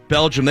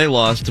 Belgium, they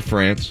lost to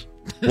France.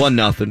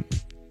 1-0.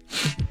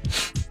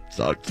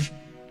 Sucked.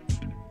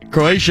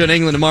 Croatia and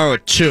England tomorrow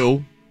at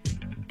 2.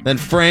 Then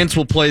France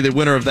will play the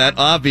winner of that,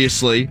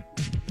 obviously,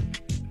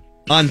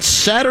 on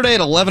Saturday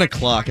at 11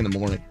 o'clock in the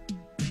morning.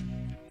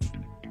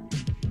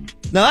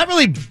 Now, that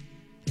really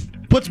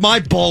puts my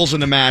balls in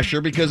the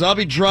masher because I'll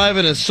be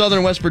driving to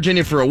southern West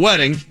Virginia for a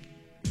wedding,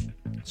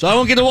 so I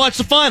won't get to watch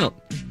the final.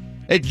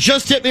 It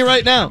just hit me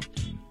right now.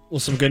 Well,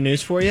 some good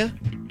news for you.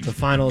 The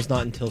final is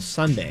not until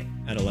Sunday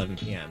at 11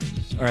 p.m.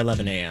 or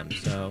 11 a.m.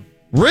 So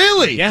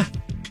Really? Yeah.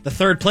 The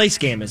third place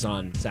game is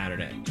on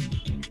Saturday.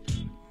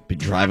 Be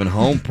driving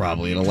home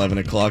probably at 11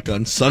 o'clock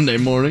on Sunday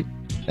morning.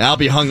 I'll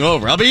be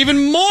hungover. I'll be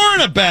even more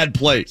in a bad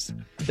place.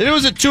 If it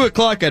was at 2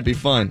 o'clock, I'd be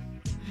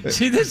fine.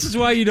 See, this is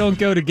why you don't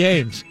go to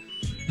games.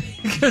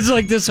 Because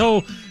like this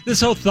whole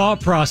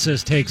thought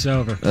process takes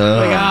over.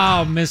 Like,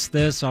 I'll miss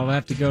this. I'll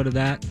have to go to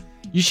that.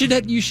 You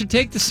should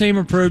take the same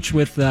approach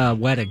with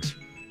weddings.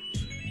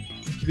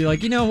 You should be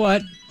like, you know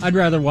what? I'd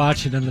rather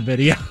watch it in the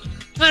video.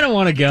 I don't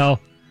want to go.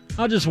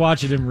 I'll just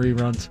watch it in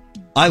reruns.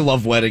 I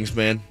love weddings,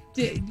 man.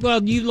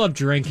 Well, you love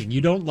drinking. You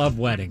don't love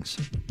weddings.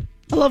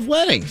 I love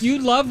weddings. You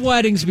love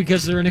weddings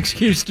because they're an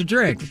excuse to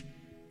drink.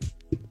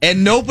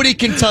 And nobody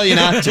can tell you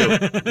not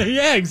to.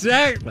 Yeah,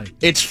 exactly.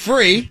 It's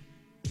free.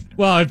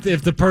 Well,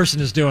 if the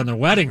person is doing their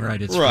wedding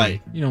right, it's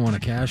right. Free. You don't want a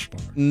cash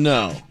bar.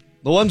 No.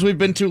 The ones we've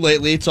been to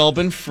lately, it's all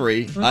been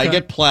free. Okay. I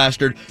get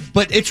plastered.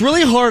 But it's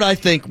really hard, I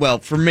think, well,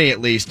 for me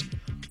at least,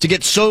 to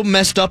get so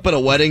messed up at a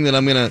wedding that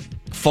I'm going to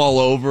fall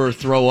over or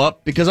throw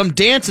up because I'm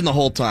dancing the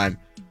whole time.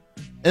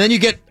 And then you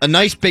get a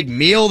nice big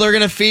meal they're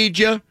going to feed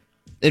you.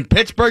 In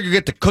Pittsburgh, you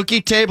get the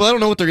cookie table. I don't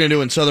know what they're going to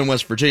do in southern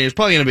West Virginia. It's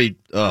probably going to be,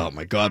 oh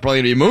my God,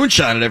 probably going to be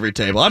moonshine at every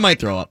table. I might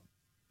throw up.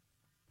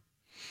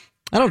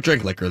 I don't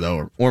drink liquor,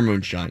 though, or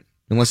moonshine.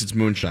 Unless it's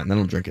moonshine. Then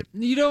I don't drink it.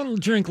 You don't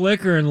drink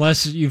liquor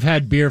unless you've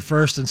had beer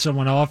first and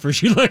someone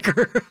offers you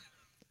liquor.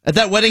 At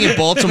that wedding in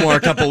Baltimore a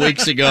couple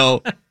weeks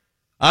ago,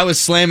 I was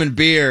slamming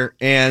beer,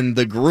 and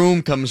the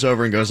groom comes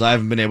over and goes, I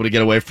haven't been able to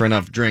get away for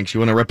enough drinks. You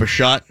want to rip a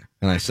shot?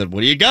 And I said,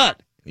 what do you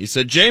got? He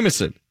said,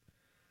 Jameson.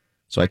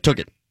 So I took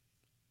it.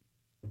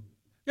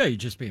 Yeah, you're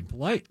just being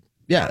polite.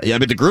 Yeah,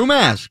 but the groom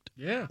asked.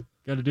 Yeah.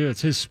 Got to do it.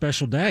 It's his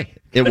special day.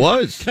 It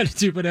was. Got to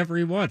do whatever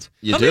he wants.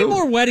 You How do. many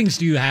more weddings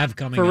do you have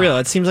coming For up? real,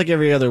 it seems like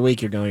every other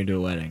week you're going to a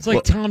wedding. It's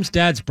like Tom's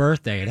dad's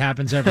birthday. It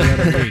happens every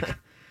other week.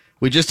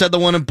 We just had the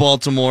one in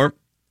Baltimore.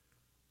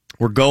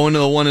 We're going to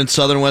the one in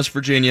southern West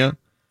Virginia.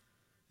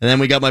 And then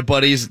we got my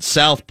buddies at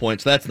South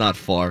Point, so that's not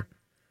far.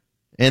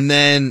 And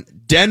then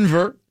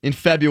Denver in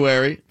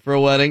February for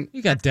a wedding.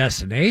 You got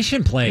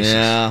destination places.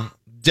 Yeah.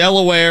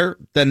 Delaware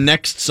the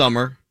next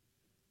summer.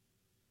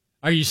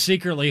 Are you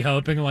secretly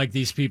hoping like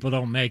these people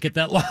don't make it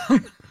that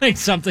long? Like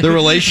something. The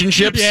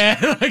relationships?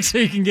 Yeah, like so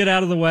you can get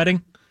out of the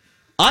wedding.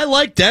 I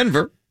like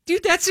Denver.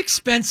 Dude, that's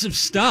expensive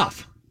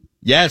stuff.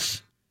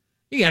 Yes.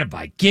 You got to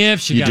buy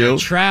gifts. You got to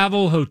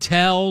travel,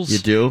 hotels. You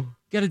do. You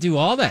got to do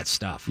all that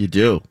stuff. You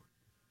do.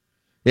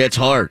 Yeah, it's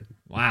hard.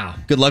 Wow.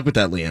 Good luck with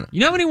that, Leanna. You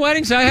know how many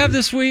weddings I have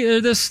this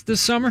week? This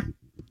summer?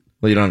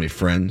 Well, you don't have any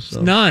friends.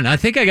 So. None. I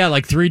think I got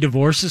like 3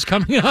 divorces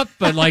coming up,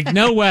 but like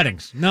no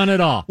weddings. None at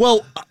all.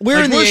 Well,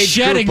 we're in the age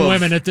shedding group of,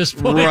 women at this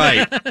point.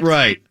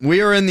 Right.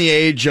 We are in the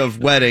age of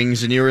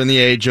weddings, and you're in the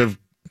age of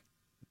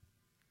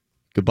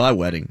goodbye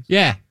weddings.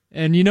 Yeah.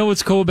 And you know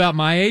what's cool about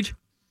my age?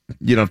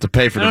 You don't have to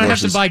pay for divorces. I don't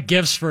have to buy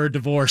gifts for a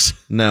divorce.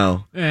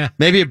 No. Yeah.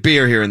 Maybe a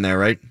beer here and there,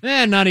 right?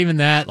 Not even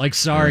that. Like,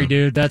 sorry,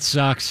 dude, that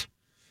sucks.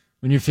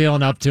 When you're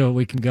feeling up to it,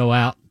 we can go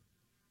out.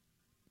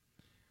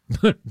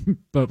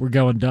 But we're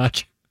going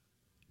Dutch.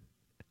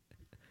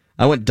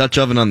 I went Dutch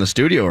oven on the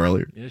studio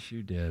earlier. Yes,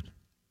 you did.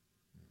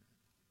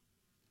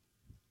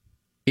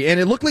 And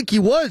it looked like he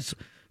was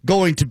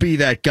going to be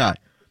that guy.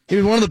 He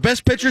was one of the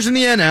best pitchers in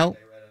the NL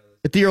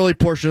at the early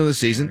portion of the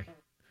season.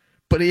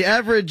 But he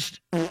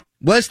averaged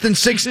less than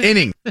 6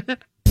 innings.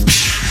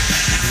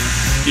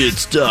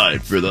 It's time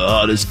for the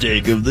hottest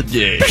take of the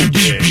day.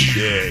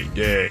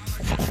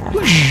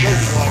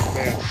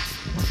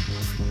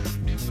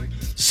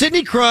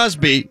 Sidney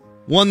Crosby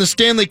won the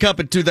Stanley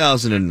Cup in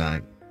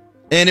 2009.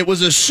 And it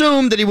was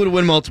assumed that he would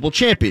win multiple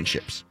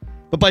championships.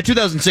 But by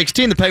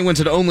 2016, the Penguins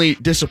had only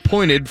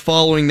disappointed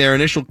following their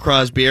initial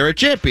Crosby-era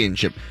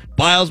championship.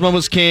 Bilesma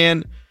was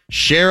canned.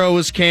 Shero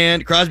was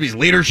canned. Crosby's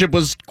leadership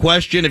was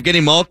questioned.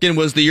 Evgeny Malkin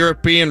was the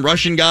European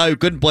Russian guy who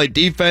couldn't play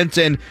defense.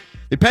 And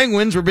the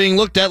Penguins were being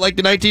looked at like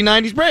the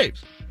 1990s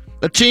Braves.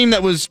 A team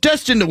that was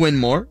destined to win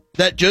more,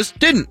 that just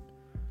didn't.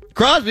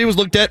 Crosby was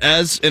looked at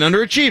as an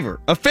underachiever,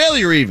 a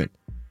failure even.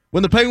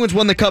 When the Penguins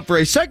won the Cup for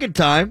a second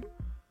time,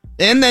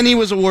 and then he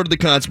was awarded the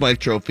Conn Smythe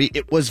Trophy,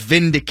 it was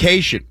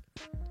vindication.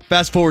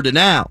 Fast forward to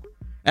now.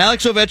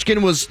 Alex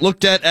Ovechkin was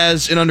looked at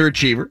as an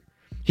underachiever.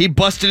 He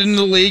busted into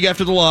the league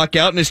after the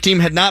lockout, and his team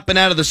had not been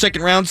out of the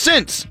second round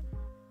since.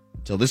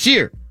 Until this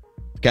year.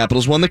 The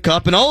Capitals won the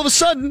Cup, and all of a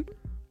sudden,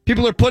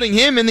 people are putting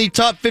him in the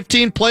top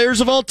 15 players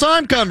of all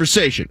time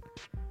conversation.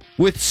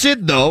 With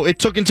Sid, though, it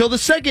took until the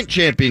second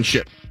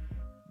championship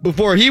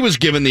before he was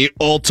given the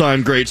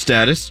all-time great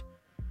status.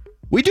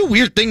 We do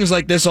weird things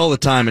like this all the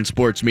time in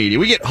sports media.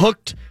 We get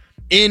hooked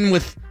in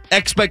with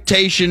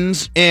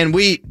expectations, and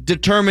we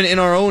determine in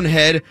our own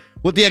head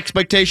what the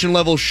expectation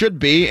level should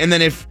be, and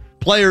then if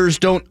players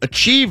don't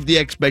achieve the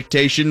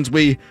expectations,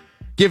 we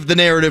give the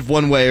narrative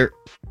one way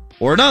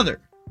or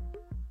another.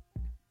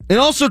 And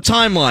also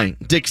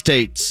timeline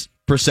dictates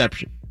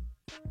perception.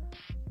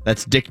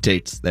 That's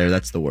dictates there,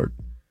 that's the word.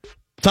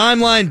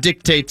 Timeline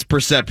dictates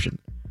perception.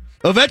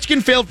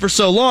 Ovechkin failed for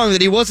so long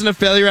that he wasn't a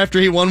failure after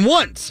he won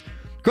once.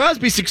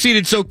 Crosby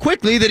succeeded so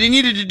quickly that he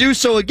needed to do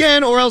so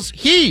again, or else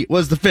he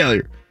was the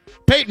failure.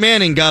 Peyton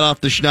Manning got off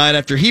the schneid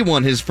after he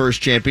won his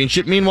first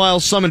championship.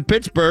 Meanwhile, some in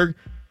Pittsburgh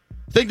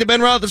think that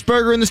Ben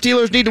Roethlisberger and the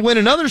Steelers need to win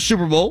another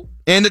Super Bowl,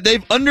 and that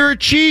they've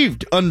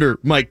underachieved under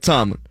Mike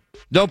Tomlin.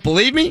 Don't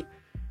believe me?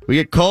 We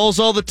get calls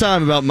all the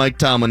time about Mike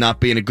Tomlin not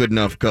being a good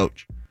enough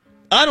coach.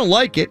 I don't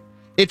like it.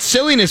 It's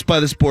silliness by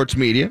the sports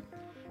media.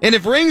 And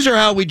if rings are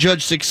how we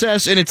judge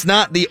success, and it's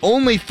not the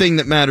only thing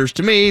that matters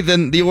to me,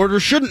 then the order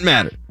shouldn't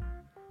matter.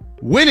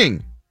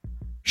 Winning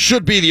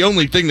should be the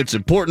only thing that's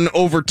important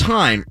over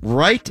time,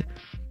 right?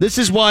 This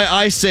is why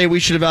I say we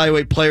should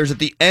evaluate players at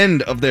the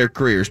end of their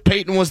careers.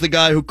 Peyton was the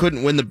guy who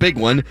couldn't win the big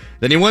one,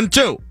 then he won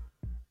 2.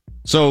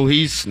 So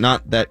he's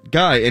not that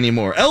guy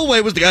anymore.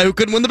 Elway was the guy who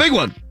couldn't win the big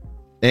one,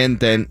 and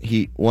then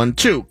he won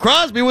 2.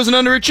 Crosby was an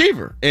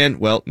underachiever,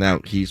 and, well,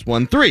 now he's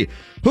won 3.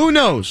 Who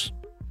knows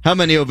how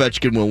many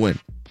Ovechkin will win?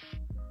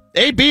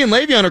 AB and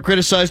Le'Veon are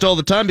criticized all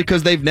the time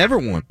because they've never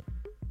won.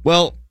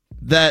 Well,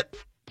 that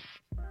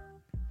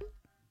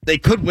they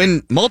could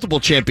win multiple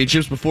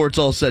championships before it's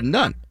all said and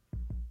done.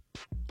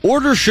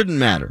 Order shouldn't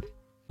matter.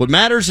 What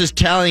matters is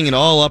tallying it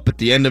all up at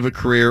the end of a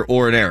career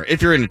or an era,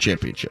 if you're into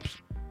championships.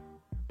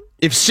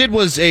 If Sid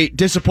was a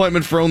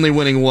disappointment for only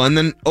winning 1,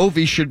 then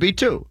Ovi should be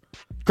 2.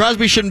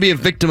 Crosby shouldn't be a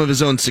victim of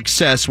his own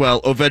success,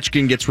 while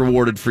Ovechkin gets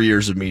rewarded for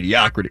years of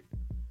mediocrity.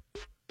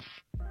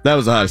 That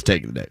was the hottest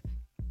take of the day.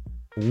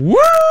 Woo!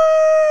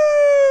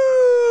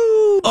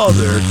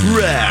 Other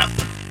crap.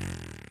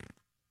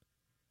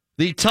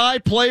 The Thai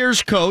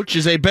players coach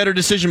is a better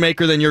decision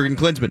maker than Jurgen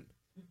Klinsmann.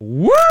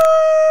 Woo!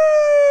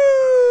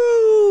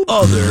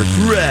 other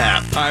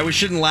crap. All right, we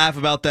shouldn't laugh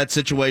about that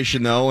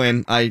situation, though,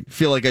 and I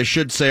feel like I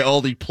should say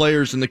all the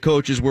players and the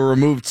coaches were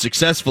removed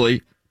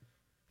successfully.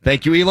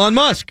 Thank you, Elon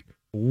Musk.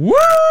 Woo!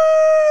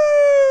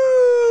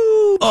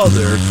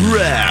 Other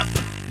crap.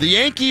 The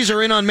Yankees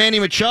are in on Manny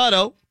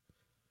Machado.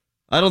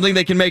 I don't think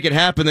they can make it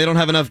happen. They don't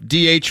have enough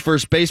DH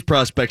first base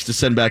prospects to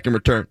send back in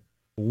return.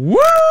 Woo!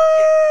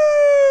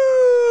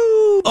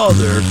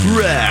 Other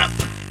crap.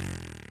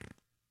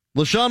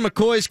 LaShawn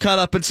McCoy's caught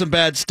up in some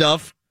bad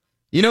stuff.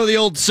 You know the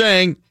old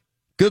saying,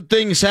 good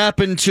things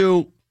happen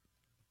to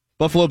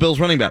Buffalo Bills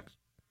running backs.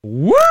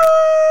 Woo!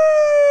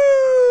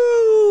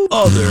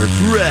 Other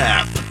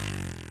crap.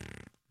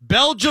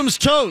 Belgium's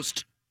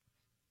toast.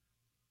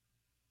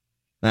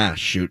 Ah,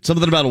 shoot.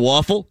 Something about a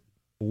waffle?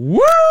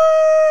 Woo!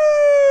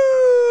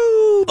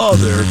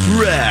 Other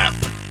crap.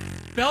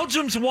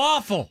 Belgium's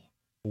waffle.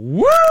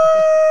 Woo!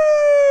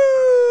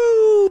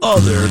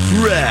 Other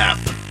crap.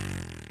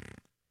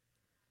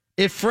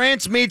 If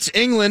France meets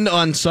England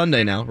on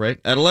Sunday now, right,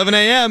 at 11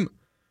 a.m.,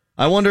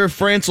 I wonder if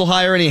France will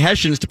hire any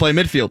Hessians to play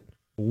midfield.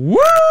 Woo!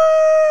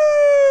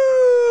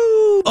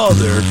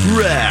 Other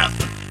crap.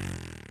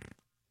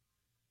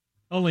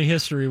 Only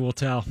history will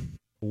tell.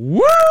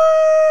 Woo!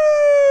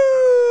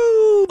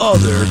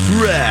 Other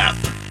crap.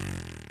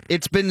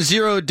 It's been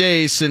 0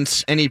 days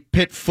since any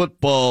Pitt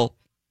football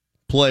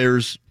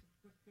players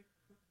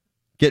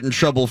get in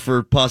trouble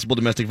for possible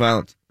domestic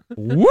violence.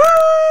 Woo!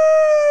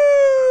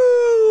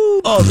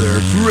 Other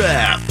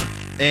crap.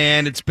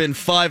 And it's been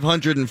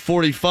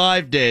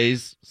 545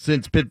 days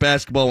since Pitt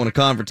basketball won a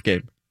conference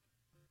game.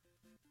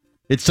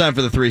 It's time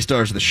for the 3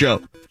 stars of the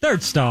show.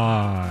 Third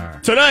star.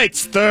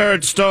 Tonight's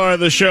third star of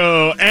the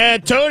show,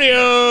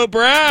 Antonio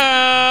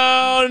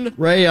Brown.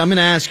 Ray, I'm going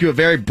to ask you a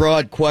very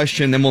broad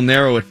question, then we'll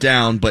narrow it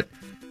down. But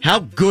how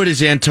good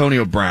is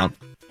Antonio Brown?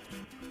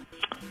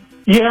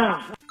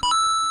 Yeah.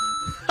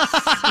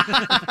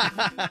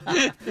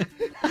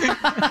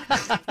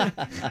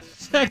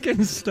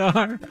 Second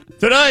star.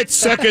 Tonight's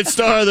second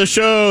star of the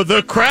show,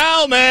 the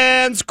Crowell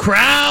Man's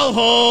Crowell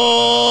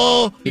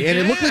Hole. And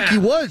it looked like he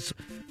was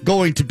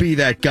going to be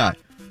that guy.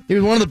 He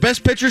was one of the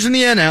best pitchers in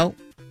the NL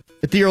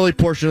at the early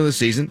portion of the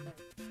season,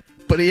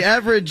 but he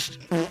averaged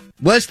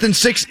less than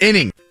 6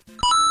 innings.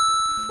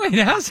 Wait,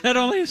 how's that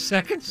only a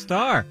second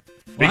star?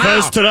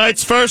 Because Wow.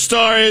 tonight's first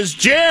star is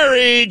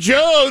Jerry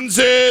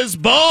Jones's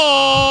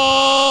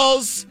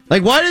balls.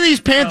 Like, why do these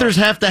Panthers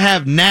have to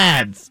have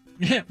nads?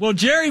 Yeah, well,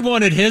 Jerry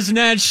wanted his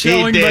Nats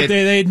showing, did. but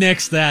they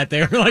nixed that.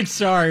 They were like,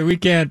 "Sorry, we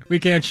can't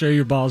show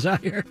your balls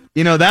out here."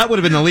 You know, that would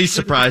have been the least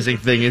surprising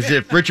thing, is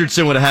if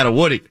Richardson would have had a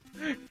Woody.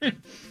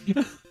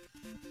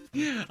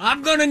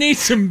 I'm gonna need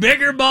some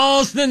bigger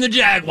balls than the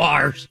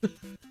Jaguars.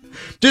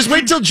 Just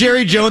wait till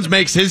Jerry Jones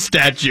makes his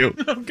statue.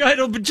 Okay,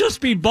 it'll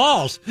just be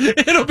balls.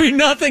 It'll be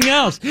nothing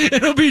else.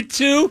 It'll be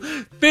 2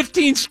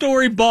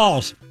 15-story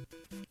balls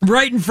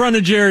right in front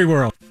of Jerry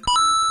World.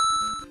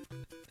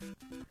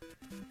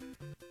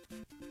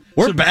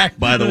 We're back,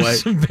 by the way.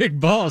 Some big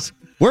balls.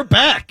 We're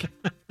back.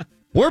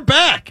 We're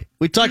back.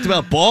 We talked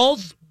about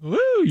balls. Woo,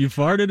 you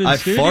farted in I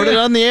studio?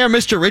 farted on the air.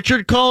 Mr.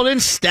 Richard called in.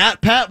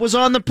 Stat Pat was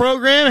on the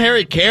program.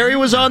 Harry Carey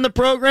was on the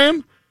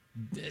program.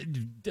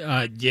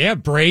 Yeah,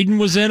 Braden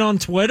was in on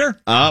Twitter.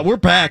 We're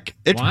back.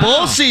 It's Wow.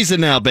 ball season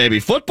now, baby.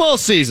 Football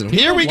season.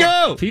 Here we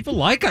go. People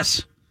like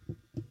us.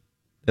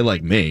 They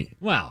like me.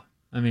 Well,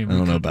 I mean, I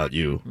don't know about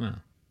you. Well,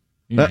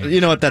 You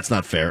know what? That's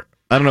not fair.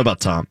 I don't know about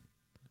Tom.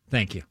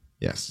 Thank you.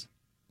 Yes.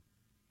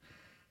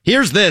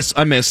 Here's this.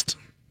 I missed.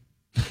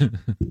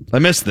 I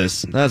missed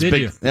this. That's Did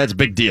big. you? That's a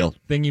big deal.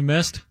 Thing you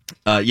missed?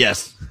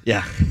 Yes.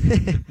 Yeah.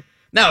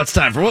 Now it's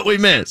time for what we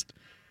missed.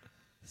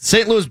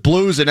 St. Louis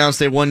Blues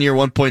announced a 1-year,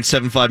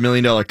 $1.75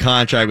 million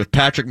contract with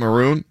Patrick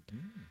Maroon.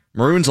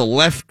 Maroon's a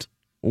left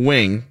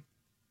wing.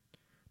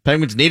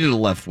 Penguins needed a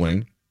left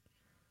wing.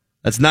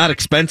 That's not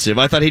expensive.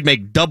 I thought he'd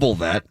make double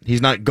that.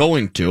 He's not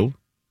going to.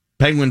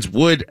 Penguins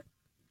would,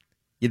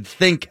 you'd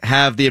think,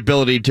 have the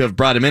ability to have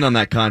brought him in on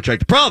that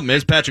contract. The problem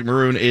is Patrick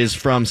Maroon is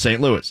from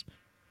St. Louis.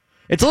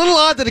 It's a little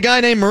odd that a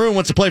guy named Maroon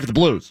wants to play for the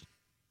Blues.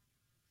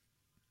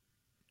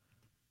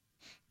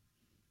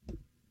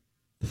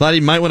 I thought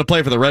he might want to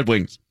play for the Red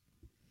Wings.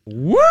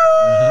 Woo!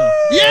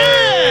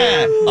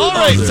 Yeah! All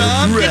right,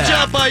 Tom. Good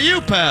job by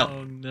you, pal.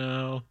 Oh,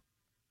 no.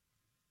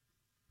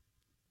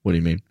 What do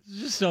you mean? It's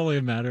just only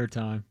a matter of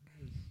time.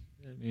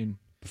 I mean,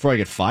 Before I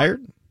get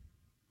fired?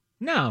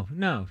 no.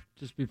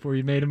 Just before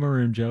you made a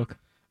Maroon joke.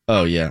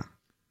 Oh, yeah.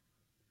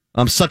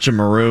 I'm such a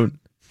Maroon.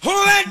 Who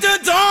let the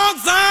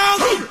dogs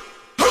out?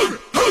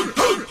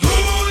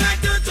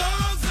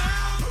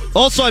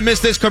 Also, I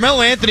missed this.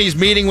 Carmelo Anthony's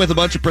meeting with a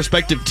bunch of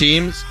prospective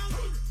teams.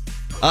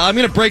 I'm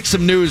going to break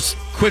some news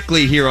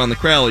quickly here on the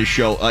Crowley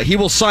Show. He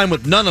will sign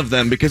with none of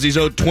them because he's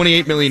owed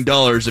 $28 million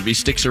if he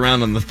sticks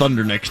around on the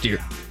Thunder next year.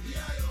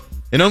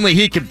 And only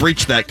he could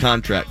breach that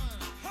contract.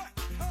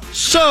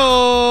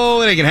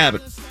 So, it ain't going to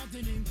happen.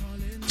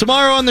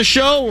 Tomorrow on the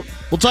show,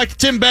 we'll talk to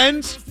Tim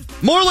Benz.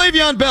 More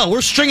Le'Veon Bell.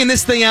 We're stringing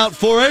this thing out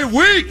for a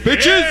week,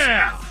 bitches.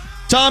 Yeah.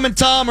 Tom and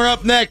Tom are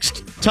up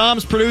next.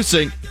 Tom's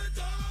producing.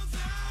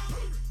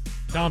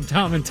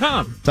 Tom and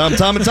Tom.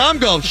 Tom and Tom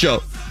Golf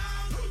Show.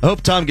 I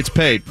hope Tom gets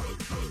paid.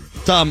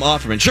 Tom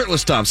Offerman,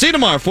 Shirtless Tom. See you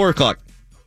tomorrow, 4 o'clock.